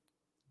 to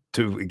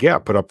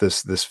put up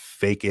this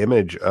fake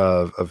image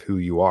of who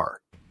you are.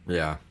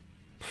 Yeah.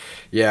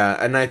 Yeah,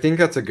 and I think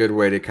that's a good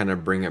way to kind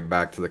of bring it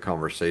back to the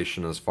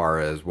conversation as far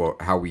as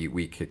how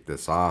we kick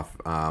this off,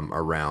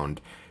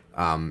 around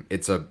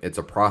it's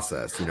a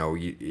process.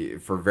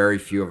 For very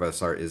few of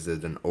us is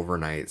it an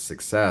overnight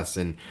success,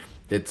 and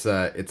it's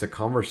a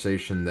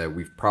conversation that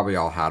we've probably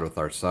all had with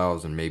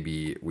ourselves, and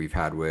maybe we've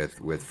had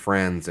with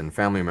friends and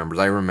family members.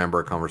 I remember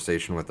a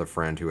conversation with a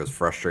friend who was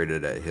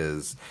frustrated at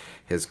his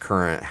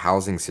current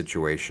housing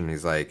situation.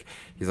 He's like,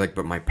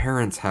 but my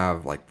parents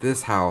have like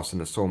this house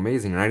and it's so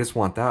amazing, and I just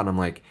want that. And I'm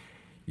like,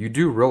 you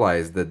do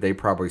realize that they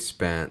probably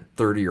spent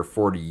 30 or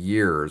 40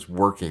 years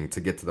working to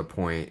get to the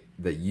point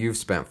that you've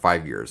spent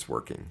 5 years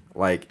working.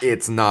 Like,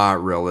 it's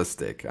not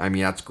realistic. I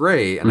mean, that's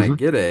great, and I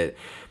get it.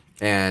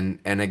 And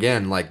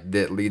again, like,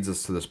 that leads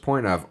us to this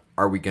point of,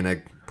 are we going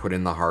to put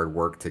in the hard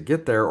work to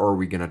get there, or are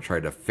we going to try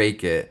to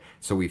fake it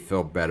so we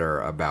feel better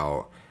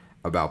about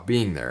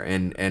being there?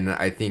 And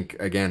I think,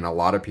 again, a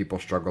lot of people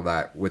struggle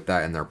with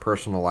that in their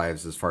personal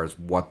lives as far as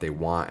what they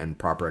want and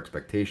proper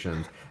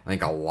expectations. I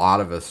think a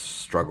lot of us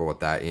struggle with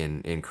that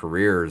in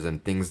careers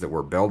and things that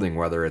we're building,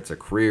 whether it's a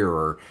career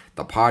or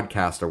the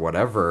podcast or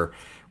whatever.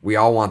 We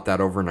all want that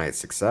overnight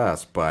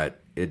success, but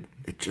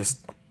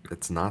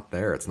it's not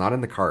there. It's not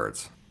in the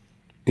cards.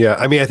 Yeah,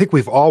 I mean, I think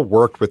we've all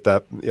worked with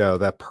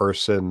that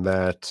person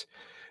that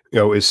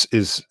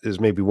is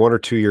maybe 1 or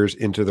 2 years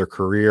into their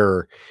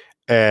career,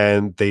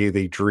 and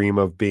they dream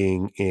of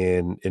being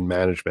in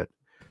management.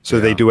 So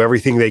they do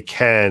everything they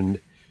can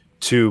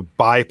to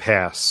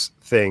bypass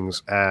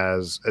things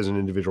as an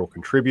individual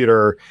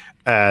contributor,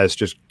 as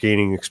just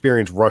gaining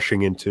experience,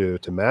 rushing into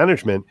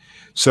management.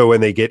 So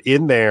when they get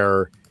in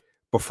there,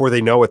 before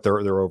they know it, they're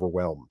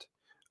overwhelmed.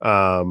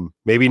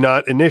 Maybe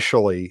not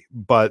initially,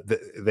 but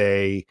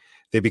they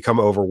become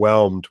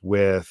overwhelmed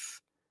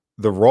with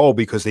the role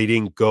because they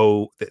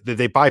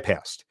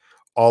bypassed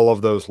all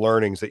of those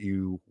learnings that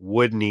you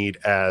would need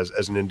as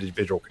an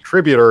individual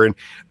contributor,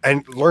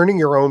 and learning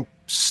your own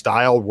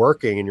style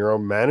working and your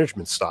own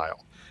management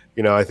style.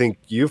 I think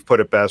you've put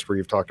it best where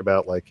you've talked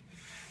about, like,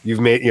 you've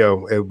made,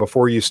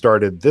 before you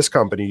started this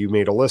company, you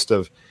made a list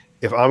of,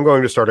 if I'm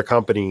going to start a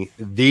company,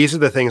 these are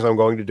the things I'm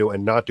going to do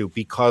and not do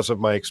because of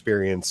my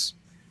experience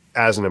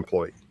as an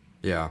employee.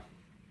 Yeah.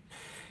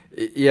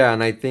 Yeah,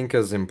 and I think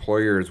as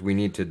employers, we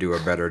need to do a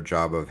better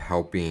job of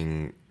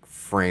helping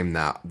frame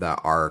that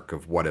arc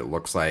of what it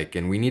looks like,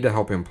 and we need to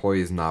help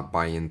employees not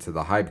buy into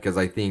the hype, because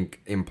I think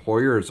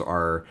employers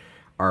are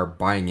are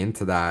buying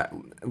into that.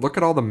 Look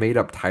at all the made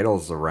up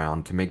titles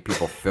around to make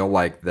people feel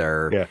like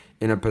they're Yeah.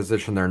 in a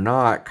position they're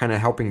not, kind of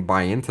helping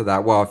buy into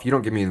that. Well, if you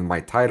don't give me my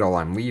title,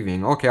 I'm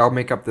leaving. Okay, I'll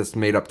make up this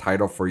made up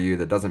title for you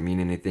that doesn't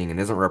mean anything and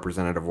isn't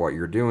representative of what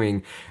you're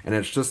doing. And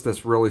it's just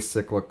this really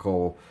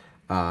cyclical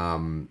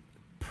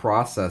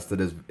process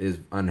that is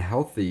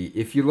unhealthy.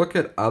 If you look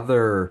at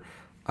other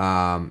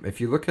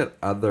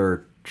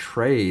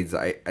trades,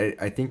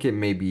 I think it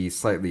may be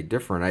slightly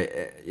different.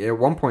 At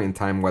one point in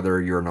time,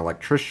 whether you're an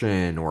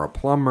electrician or a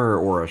plumber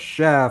or a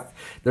chef,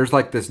 there's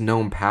like this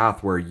known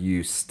path where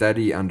you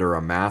study under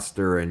a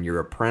master and you're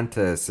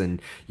apprentice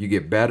and you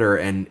get better,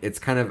 and it's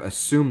kind of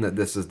assumed that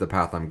this is the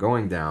path I'm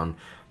going down.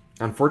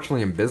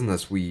 Unfortunately, in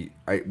business, we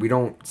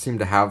don't seem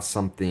to have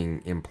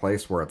something in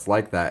place where it's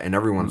like that, and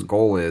everyone's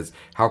goal is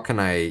how can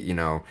I,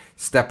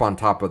 step on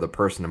top of the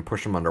person and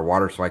push them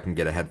underwater so I can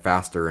get ahead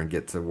faster and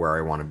get to where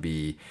I want to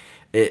be.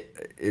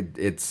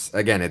 It's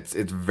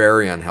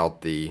very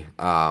unhealthy,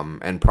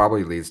 and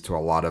probably leads to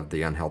a lot of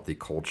the unhealthy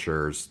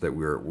cultures that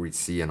we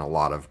see in a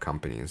lot of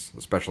companies,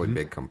 especially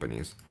big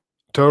companies.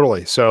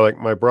 Totally. So like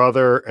my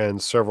brother and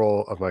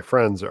several of my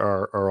friends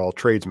are all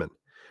tradesmen.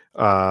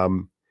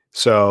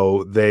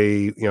 So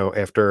they,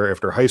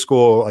 after high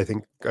school, I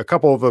think a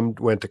couple of them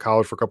went to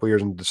college for a couple of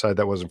years and decided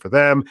that wasn't for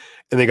them,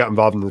 and they got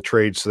involved in the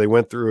trade. So they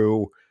went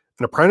through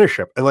an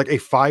apprenticeship, and like a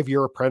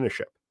 5-year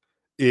apprenticeship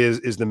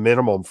is the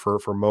minimum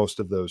for most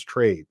of those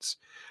trades.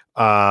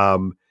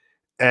 And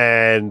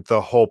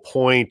the whole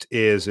point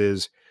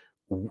is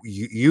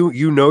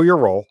you know your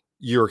role.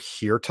 You're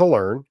here to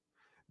learn.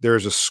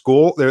 There's a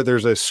school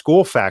there's a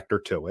school factor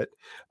to it,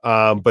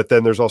 but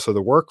then there's also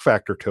the work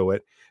factor to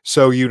it.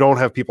 So you don't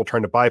have people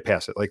trying to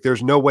bypass it. Like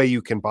there's no way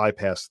you can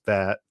bypass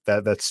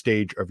that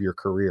stage of your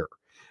career.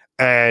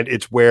 And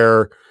it's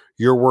where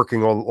you're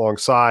working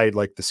alongside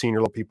like the senior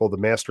level people, the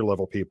master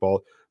level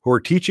people who are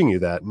teaching you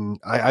that. And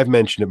I've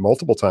mentioned it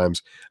multiple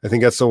times. I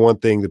think that's the one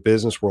thing the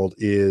business world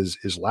is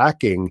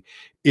lacking,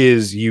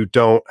 is you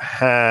don't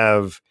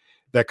have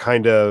that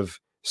kind of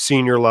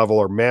senior level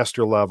or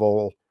master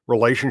level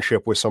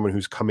relationship with someone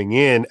who's coming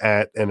in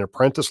at an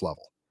apprentice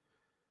level.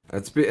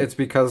 It's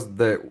because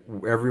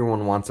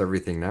everyone wants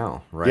everything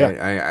now, right?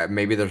 Yeah.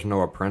 Maybe there's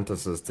no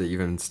apprentices to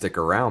even stick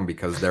around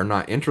because they're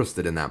not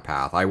interested in that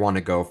path. I want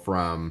to go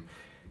from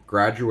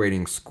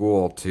graduating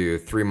school to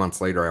 3 months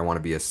later, I want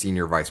to be a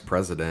senior vice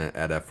president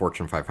at a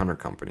Fortune 500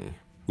 company.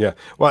 Yeah.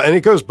 Well, and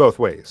it goes both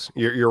ways.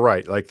 You're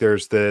right. Like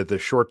there's the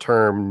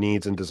short-term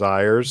needs and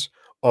desires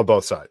on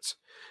both sides.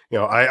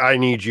 I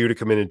need you to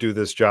come in and do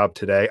this job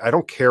today. I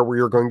don't care where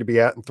you're going to be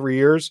at in 3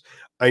 years.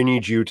 I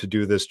need you to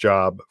do this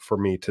job for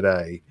me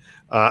today.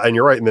 And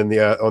you're right. And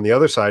then on the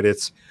other side,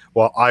 it's,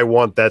 well, I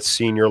want that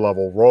senior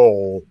level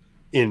role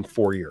in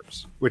 4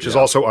 years, which is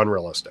also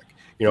unrealistic.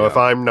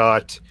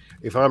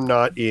 If I'm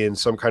not in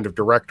some kind of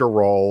director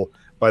role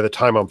by the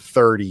time I'm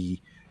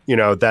 30,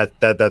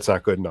 that's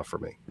not good enough for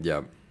me.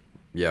 Yep.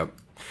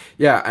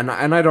 Yeah.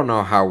 And I don't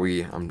know how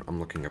I'm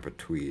looking up a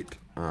tweet.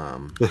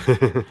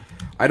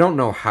 I don't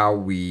know how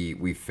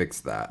we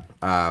fix that.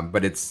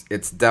 But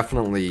it's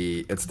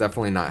definitely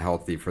not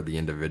healthy for the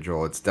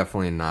individual. It's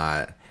definitely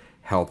not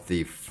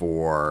healthy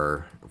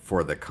for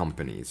the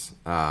companies.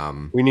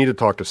 We need to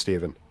talk to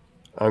Steven.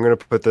 I'm going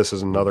to put this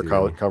as another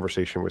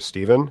conversation with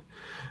Steven.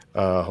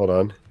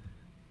 Hold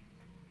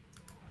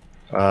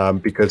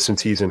on. Because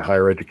since he's in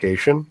higher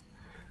education,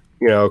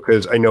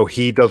 because I know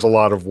he does a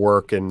lot of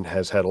work and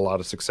has had a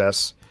lot of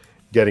success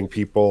getting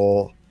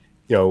people,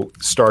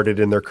 started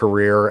in their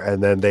career,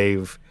 and then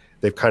they've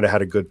kind of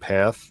had a good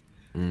path.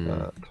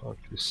 Talk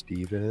to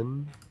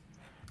Steven.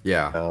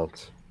 Yeah.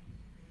 Out.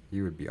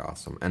 He would be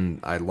awesome.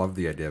 And I love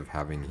the idea of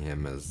having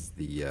him as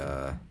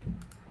the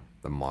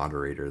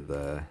moderator,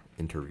 the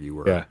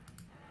interviewer. Yeah.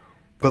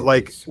 But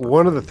like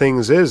one of the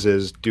things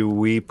is do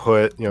we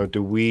put,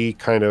 do we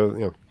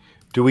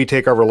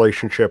take our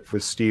relationship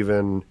with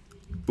Steven,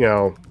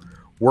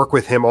 work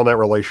with him on that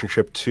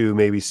relationship to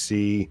maybe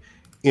see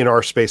in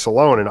our space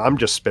alone, and I'm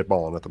just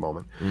spitballing at the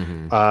moment.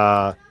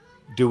 Mm-hmm.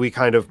 Do we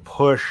kind of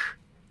push,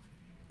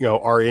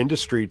 our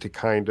industry to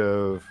kind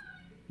of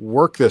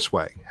work this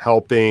way,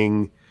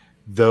 helping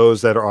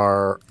those that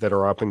are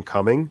up and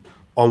coming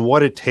on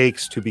what it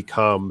takes to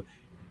become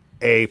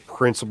a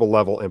principal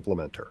level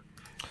implementer,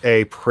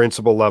 a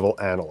principal level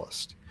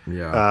analyst.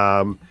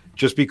 Yeah.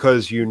 Just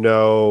because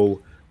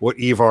what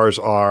EVARs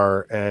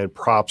are and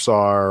props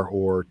are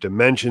or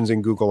dimensions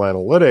in Google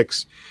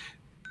Analytics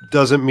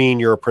doesn't mean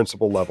you're a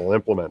principal level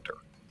implementer.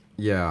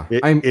 Yeah.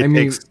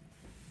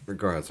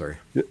 Go ahead, sorry.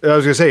 I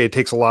was going to say, it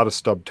takes a lot of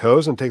stub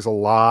toes and takes a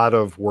lot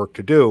of work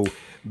to do.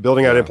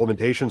 Building out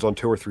implementations on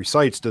 2 or 3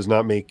 sites does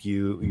not make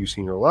you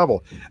senior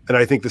level. And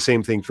I think the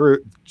same thing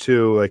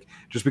to like,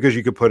 just because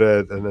you could put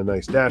a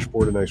nice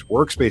dashboard, a nice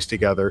workspace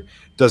together,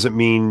 doesn't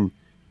mean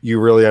you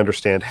really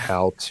understand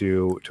how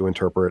to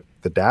interpret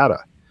the data.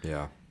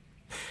 Yeah.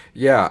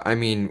 Yeah, I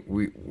mean,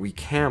 we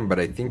can, but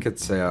I think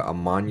it's a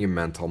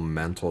monumental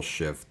mental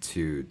shift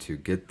to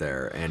get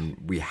there, and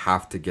we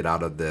have to get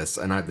out of this.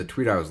 And the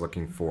tweet I was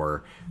looking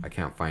for, I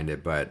can't find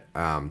it, but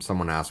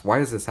someone asked, "Why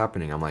is this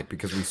happening?" I'm like,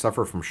 because we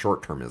suffer from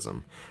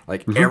short-termism.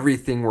 Like Hmm.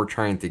 everything we're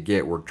trying to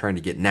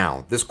get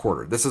now, this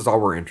quarter. This is all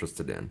we're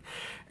interested in,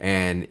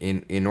 and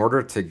in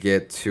order to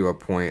get to a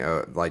point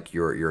like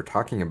you're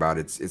talking about,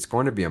 it's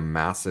going to be a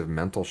massive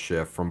mental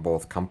shift from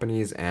both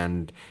companies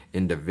and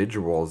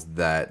individuals,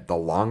 that the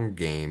long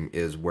game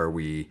is where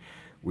we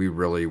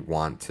really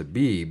want to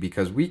be,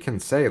 because we can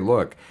say,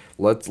 look,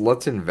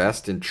 let's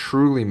invest in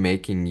truly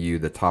making you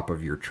the top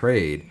of your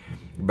trade.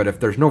 But if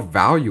there's no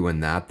value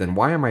in that, then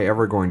why am I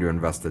ever going to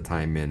invest the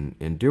time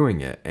in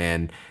doing it?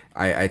 And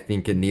I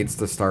think it needs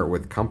to start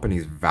with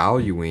companies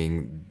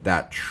valuing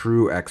that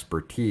true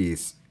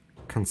expertise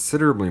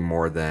considerably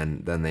more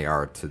than they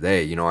are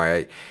today. You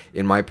know,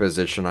 in my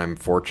position, I'm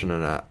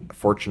fortunate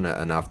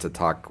enough to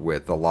talk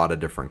with a lot of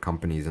different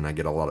companies, and I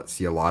get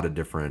see a lot of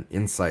different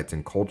insights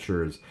and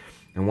cultures.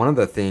 And one of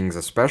the things,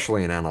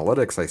 especially in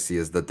analytics, I see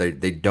is that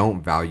they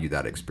don't value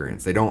that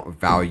experience. They don't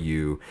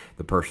value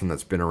the person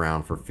that's been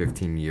around for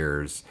 15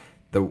 years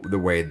the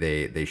way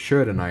they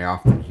should. And I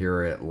often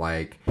hear it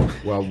like,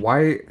 well,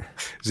 why?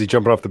 Is he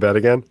jumping off the bed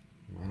again?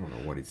 I don't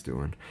know what he's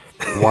doing.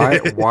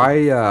 Why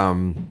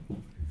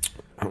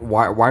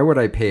would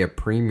I pay a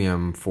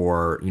premium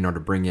for, to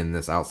bring in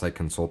this outside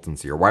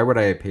consultancy, or why would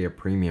I pay a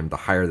premium to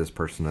hire this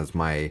person as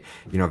my,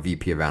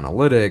 VP of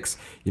analytics?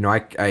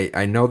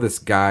 I know this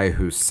guy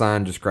whose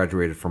son just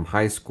graduated from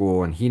high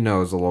school, and he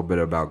knows a little bit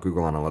about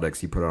Google Analytics.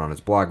 He put it on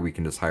his blog. We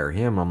can just hire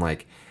him. I'm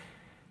like,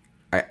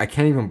 I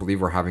can't even believe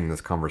we're having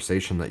this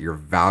conversation, that you're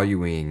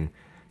valuing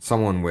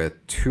someone with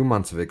 2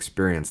 months of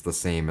experience the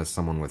same as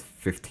someone with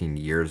 15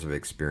 years of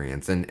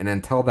experience. And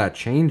until that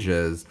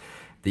changes,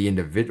 the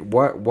individual,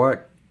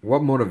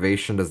 what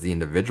motivation does the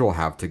individual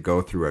have to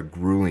go through a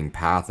grueling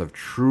path of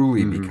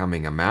truly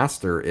becoming a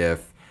master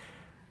if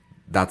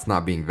that's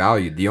not being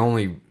valued? The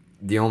only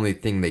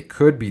thing they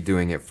could be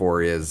doing it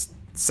for is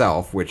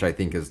self, which I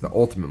think is the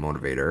ultimate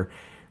motivator.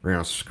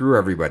 Screw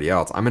everybody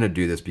else. I'm going to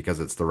do this because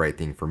it's the right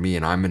thing for me,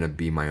 and I'm going to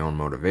be my own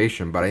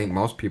motivation. But I think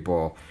most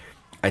people,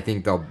 I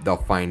think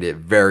they'll find it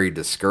very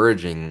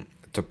discouraging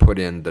to put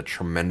in the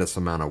tremendous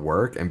amount of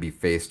work and be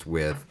faced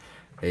with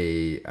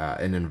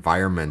an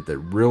environment that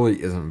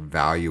really isn't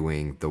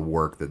valuing the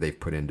work that they've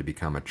put in to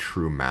become a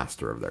true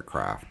master of their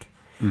craft.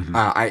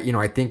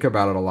 I think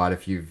about it a lot.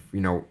 If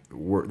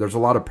there's a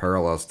lot of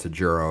parallels to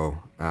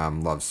Jiro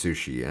Loves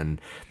Sushi, and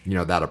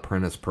that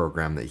apprentice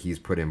program that he's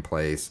put in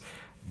place.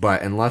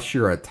 But unless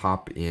you're a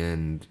top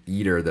end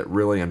eater that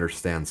really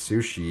understands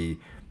sushi,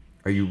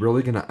 are you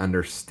really going to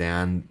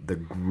understand the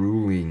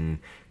grueling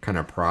kind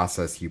of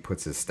process he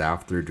puts his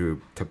staff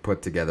through to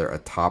put together a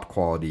top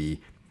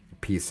quality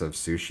piece of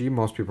sushi?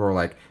 Most people are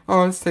like,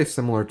 oh, this tastes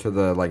similar to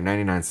the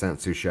 99-cent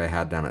sushi I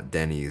had down at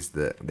Denny's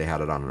that they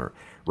had it on,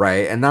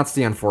 right? And that's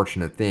the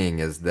unfortunate thing,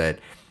 is that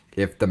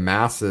if the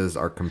masses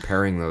are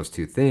comparing those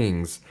two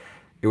things,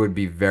 it would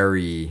be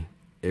very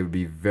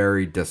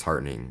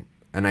disheartening.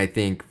 And I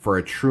think for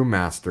a true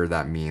master,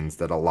 that means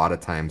that a lot of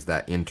times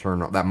that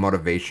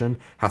motivation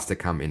has to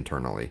come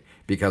internally,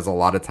 because a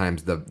lot of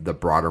times the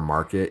broader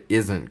market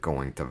isn't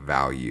going to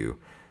value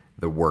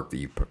the work that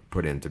you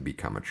put in to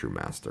become a true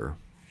master.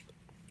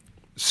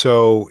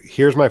 So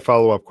here's my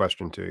follow-up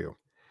question to you.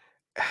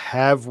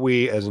 Have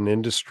we as an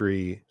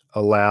industry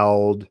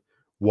allowed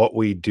what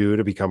we do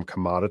to become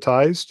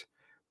commoditized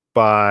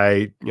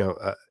by,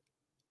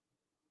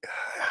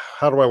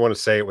 how do I want to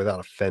say it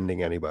without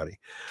offending anybody?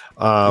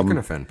 You can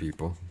offend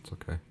people. It's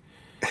okay.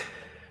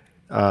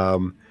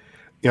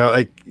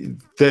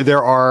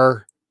 There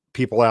are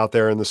people out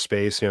there in the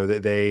space,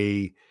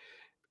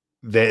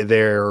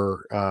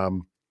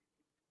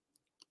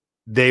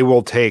 they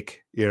will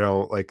take,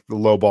 like the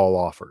low ball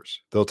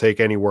offers. They'll take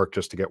any work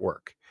just to get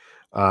work.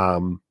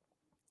 No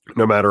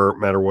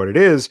matter what it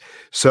is.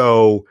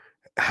 So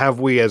have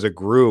we as a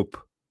group,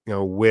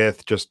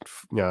 with just,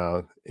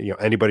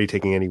 anybody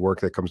taking any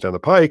work that comes down the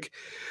pike,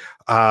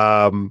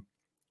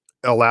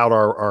 allowed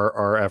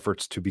our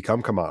efforts to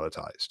become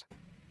commoditized?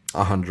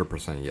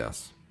 100%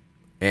 yes.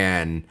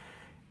 And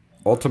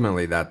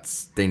ultimately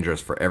that's dangerous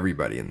for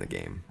everybody in the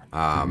game.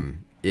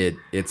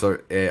 It's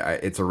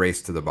a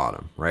race to the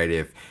bottom,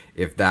 right?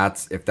 If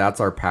that's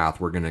our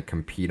path, we're going to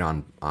compete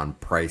on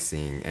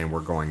pricing, and we're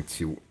going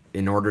to,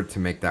 in order to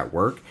make that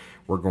work,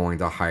 we're going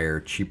to hire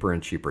cheaper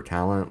and cheaper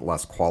talent,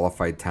 less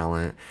qualified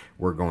talent.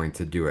 We're going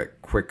to do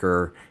it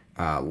quicker,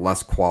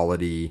 less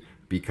quality,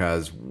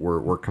 because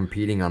we're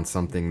competing on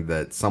something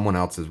that someone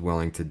else is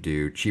willing to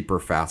do cheaper,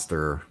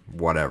 faster,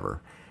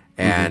 whatever.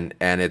 And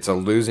it's a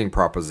losing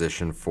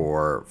proposition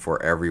for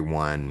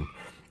everyone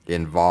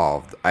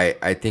involved.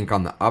 I think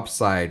on the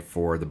upside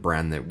for the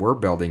brand that we're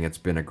building, it's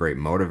been a great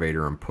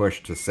motivator and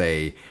push to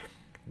say,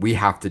 we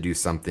have to do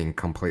something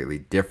completely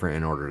different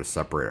in order to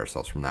separate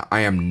ourselves from that.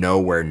 I am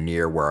nowhere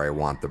near where I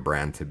want the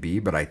brand to be,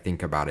 but I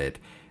think about it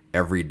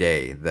every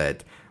day,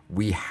 that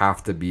we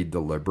have to be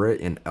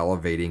deliberate in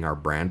elevating our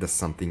brand to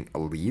something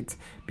elite,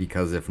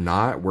 because if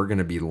not, we're going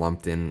to be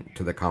lumped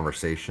into the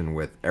conversation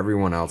with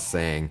everyone else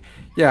saying,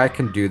 yeah, I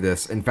can do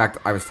this. In fact,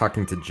 I was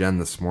talking to Jen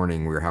this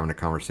morning. We were having a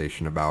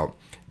conversation about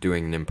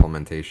doing an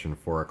implementation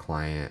for a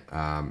client,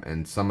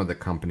 and some of the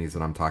companies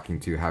that I'm talking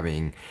to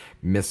having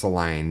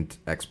misaligned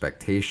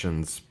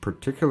expectations,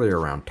 particularly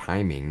around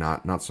timing,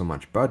 not so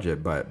much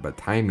budget, but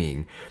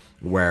timing,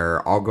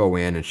 where I'll go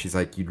in and she's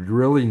like, you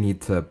really need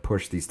to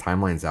push these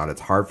timelines out.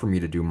 It's hard for me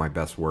to do my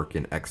best work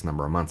in X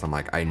number of months. I'm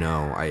like, I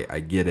know,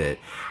 I get it.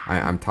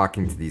 I'm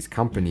talking to these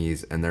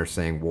companies and they're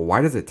saying, well,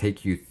 why does it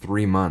take you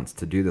 3 months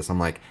to do this? I'm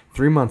like,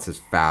 3 months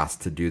is fast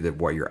to do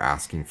what you're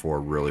asking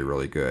for really,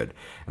 really good.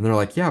 And they're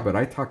like, yeah, but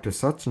I talked to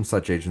such and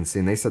such agency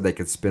and they said they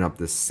could spin up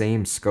this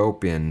same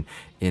scope in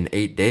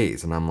 8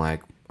 days. And I'm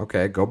like,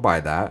 okay, go buy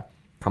that.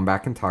 Come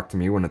back and talk to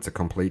me when it's a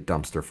complete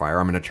dumpster fire.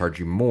 I'm going to charge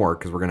you more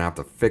because we're going to have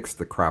to fix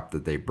the crap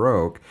that they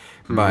broke.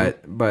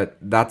 But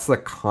that's the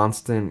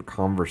constant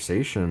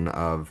conversation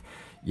of,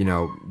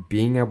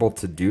 being able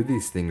to do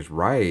these things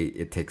right.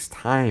 It takes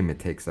time, it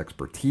takes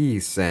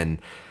expertise, and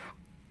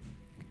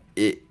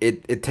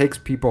it takes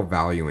people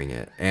valuing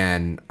it.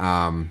 And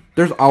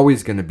there's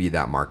always going to be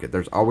that market.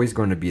 There's always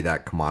going to be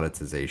that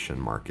commoditization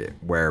market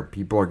where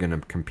people are going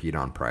to compete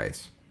on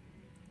price.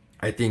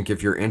 I think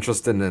if you're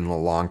interested in the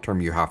long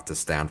term, you have to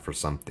stand for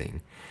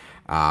something,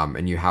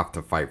 and you have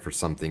to fight for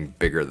something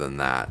bigger than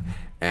that.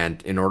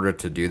 And in order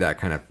to do that,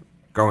 kind of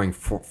going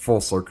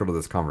full circle to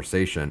this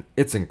conversation,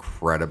 it's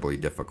incredibly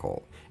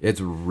difficult.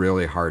 It's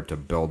really hard to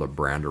build a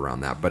brand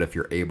around that. But if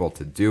you're able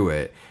to do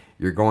it,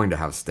 you're going to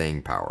have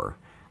staying power.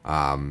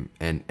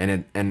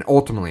 And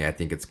ultimately, I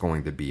think it's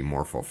going to be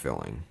more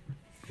fulfilling.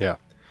 Yeah.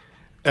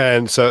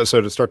 And so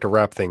to start to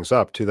wrap things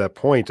up to that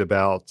point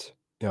about,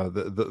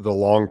 the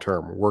long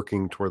term,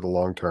 working toward the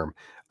long term.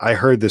 I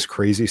heard this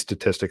crazy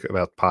statistic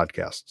about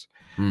podcasts.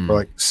 Where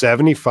like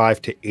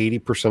 75 to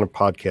 80% of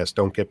podcasts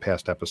don't get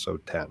past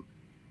episode 10.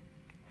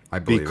 I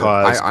believe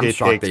because it. I'm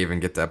shocked they even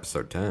get to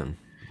episode 10.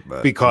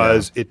 But,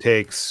 because it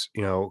takes,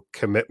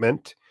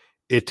 commitment.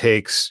 It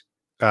takes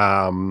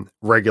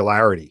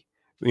regularity,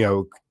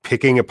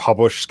 picking a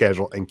published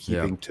schedule and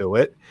keeping to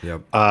it.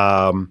 Yep.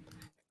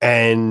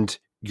 And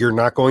you're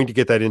not going to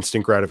get that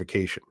instant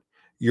gratification.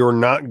 You're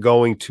not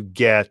going to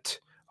get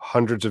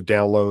hundreds of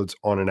downloads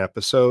on an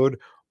episode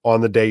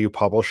on the day you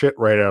publish it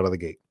right out of the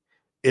gate.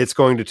 It's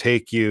going to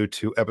take you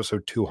to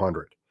episode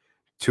 200,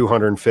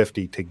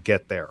 250 to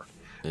get there,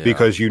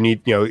 because you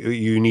need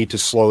to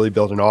slowly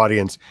build an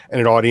audience, and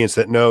an audience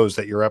that knows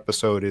that your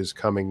episode is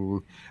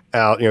coming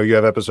out. You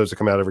have episodes that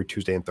come out every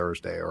Tuesday and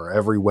Thursday or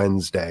every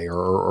Wednesday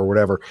or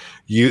whatever.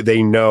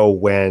 They know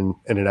when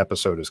an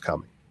episode is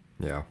coming.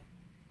 Yeah.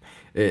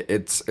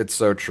 It's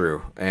so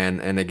true.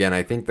 And again,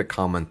 I think the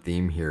common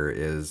theme here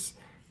is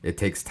it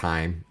takes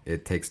time,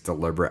 it takes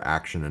deliberate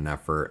action and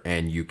effort,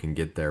 and you can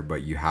get there,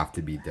 but you have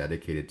to be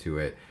dedicated to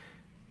it.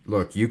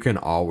 Look, you can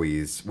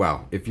always,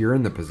 if you're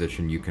in the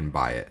position, you can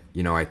buy it.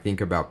 I think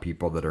about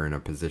people that are in a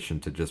position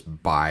to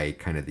just buy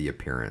kind of the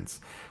appearance.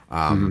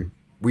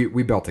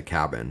 We built a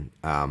cabin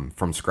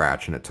from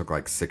scratch, and it took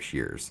like 6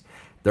 years.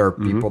 There are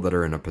people that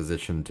are in a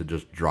position to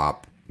just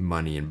drop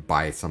money and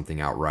buy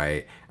something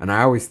outright, and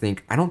I always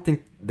think, I don't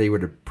think they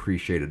would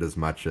appreciate it as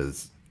much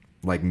as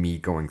like me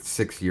going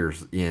 6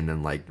 years in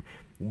and like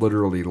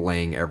literally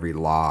laying every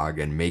log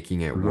and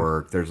making it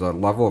work. There's a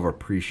level of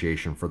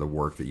appreciation for the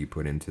work that you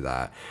put into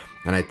that,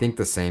 and I think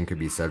the same could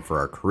be said for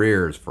our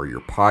careers, for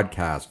your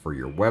podcast, for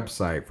your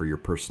website, for your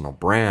personal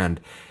brand.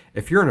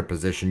 If you're in a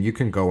position, you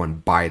can go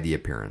and buy the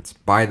appearance,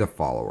 buy the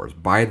followers,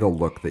 buy the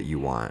look that you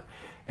want.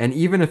 And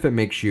even if it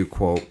makes you,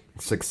 quote,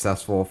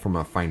 successful from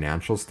a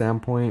financial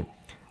standpoint,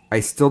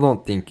 I still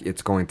don't think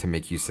it's going to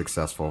make you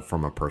successful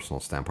from a personal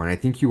standpoint. I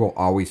think you will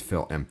always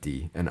feel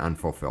empty and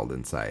unfulfilled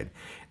inside.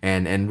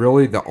 And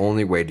really the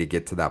only way to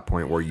get to that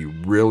point where you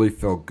really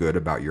feel good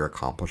about your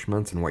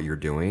accomplishments and what you're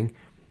doing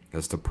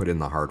is to put in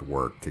the hard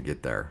work to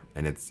get there.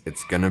 And it's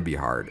going to be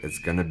hard. It's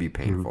going to be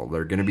painful.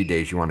 There are going to be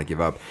days you want to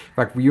give up. In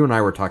fact, you and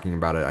I were talking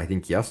about it, I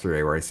think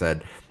yesterday, where I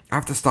said, I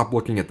have to stop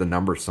looking at the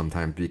numbers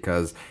sometimes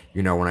because,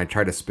 when I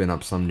try to spin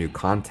up some new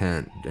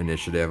content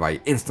initiative,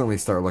 I instantly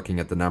start looking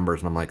at the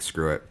numbers and I'm like,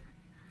 screw it.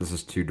 This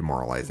is too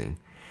demoralizing.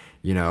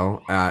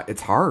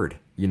 It's hard.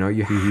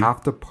 You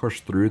have to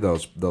push through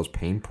those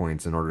pain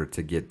points in order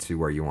to get to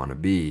where you want to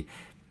be.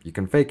 You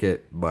can fake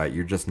it, but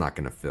you're just not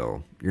going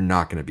to you're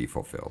not going to be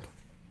fulfilled.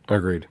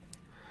 Agreed.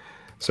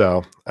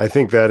 So I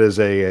think that is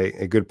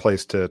a good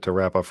place to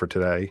wrap up for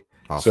today.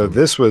 Awesome. So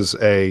this was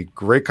a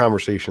great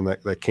conversation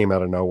that came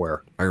out of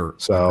nowhere.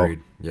 Agreed.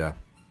 Yeah.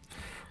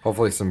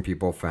 Hopefully some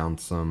people found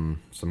some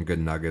good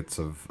nuggets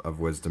of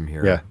wisdom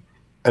here. Yeah.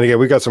 And again,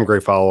 we got some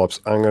great follow-ups.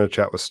 I'm going to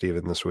chat with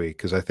Steven this week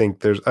because I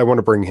think I want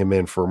to bring him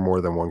in for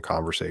more than one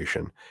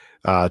conversation.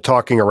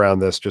 Talking around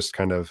this, just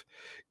kind of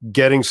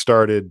getting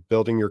started,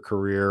 building your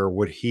career,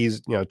 what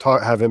he's,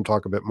 have him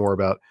talk a bit more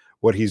about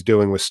what he's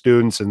doing with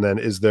students. And then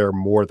is there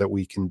more that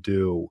we can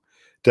do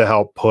to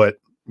help put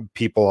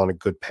people on a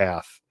good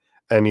path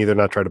and either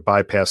not try to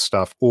bypass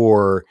stuff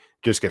or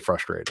just get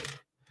frustrated.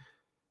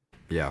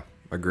 Yeah,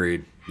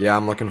 agreed. Yeah,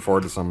 I'm looking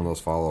forward to some of those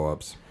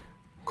follow-ups.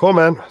 Cool,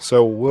 man.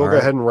 So we'll All go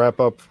right. ahead and wrap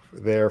up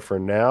there for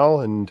now,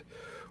 and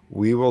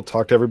we will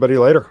talk to everybody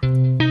later.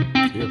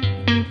 See you.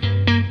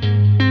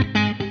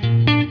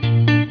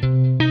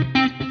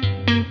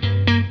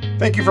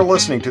 Thank you for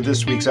listening to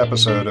this week's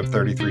episode of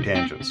 33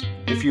 Tangents.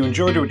 If you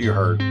enjoyed what you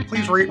heard,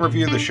 please rate and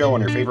review the show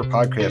on your favorite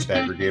podcast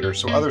aggregator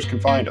so others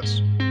can find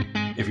us.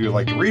 If you would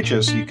like to reach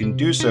us, you can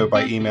do so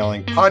by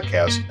emailing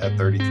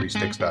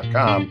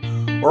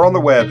podcast@33sticks.com or on the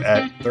web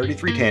at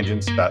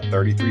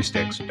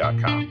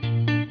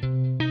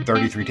 33tangents.33sticks.com.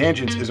 33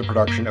 Tangents is a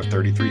production of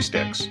 33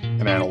 Sticks,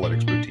 an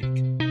analytics boutique.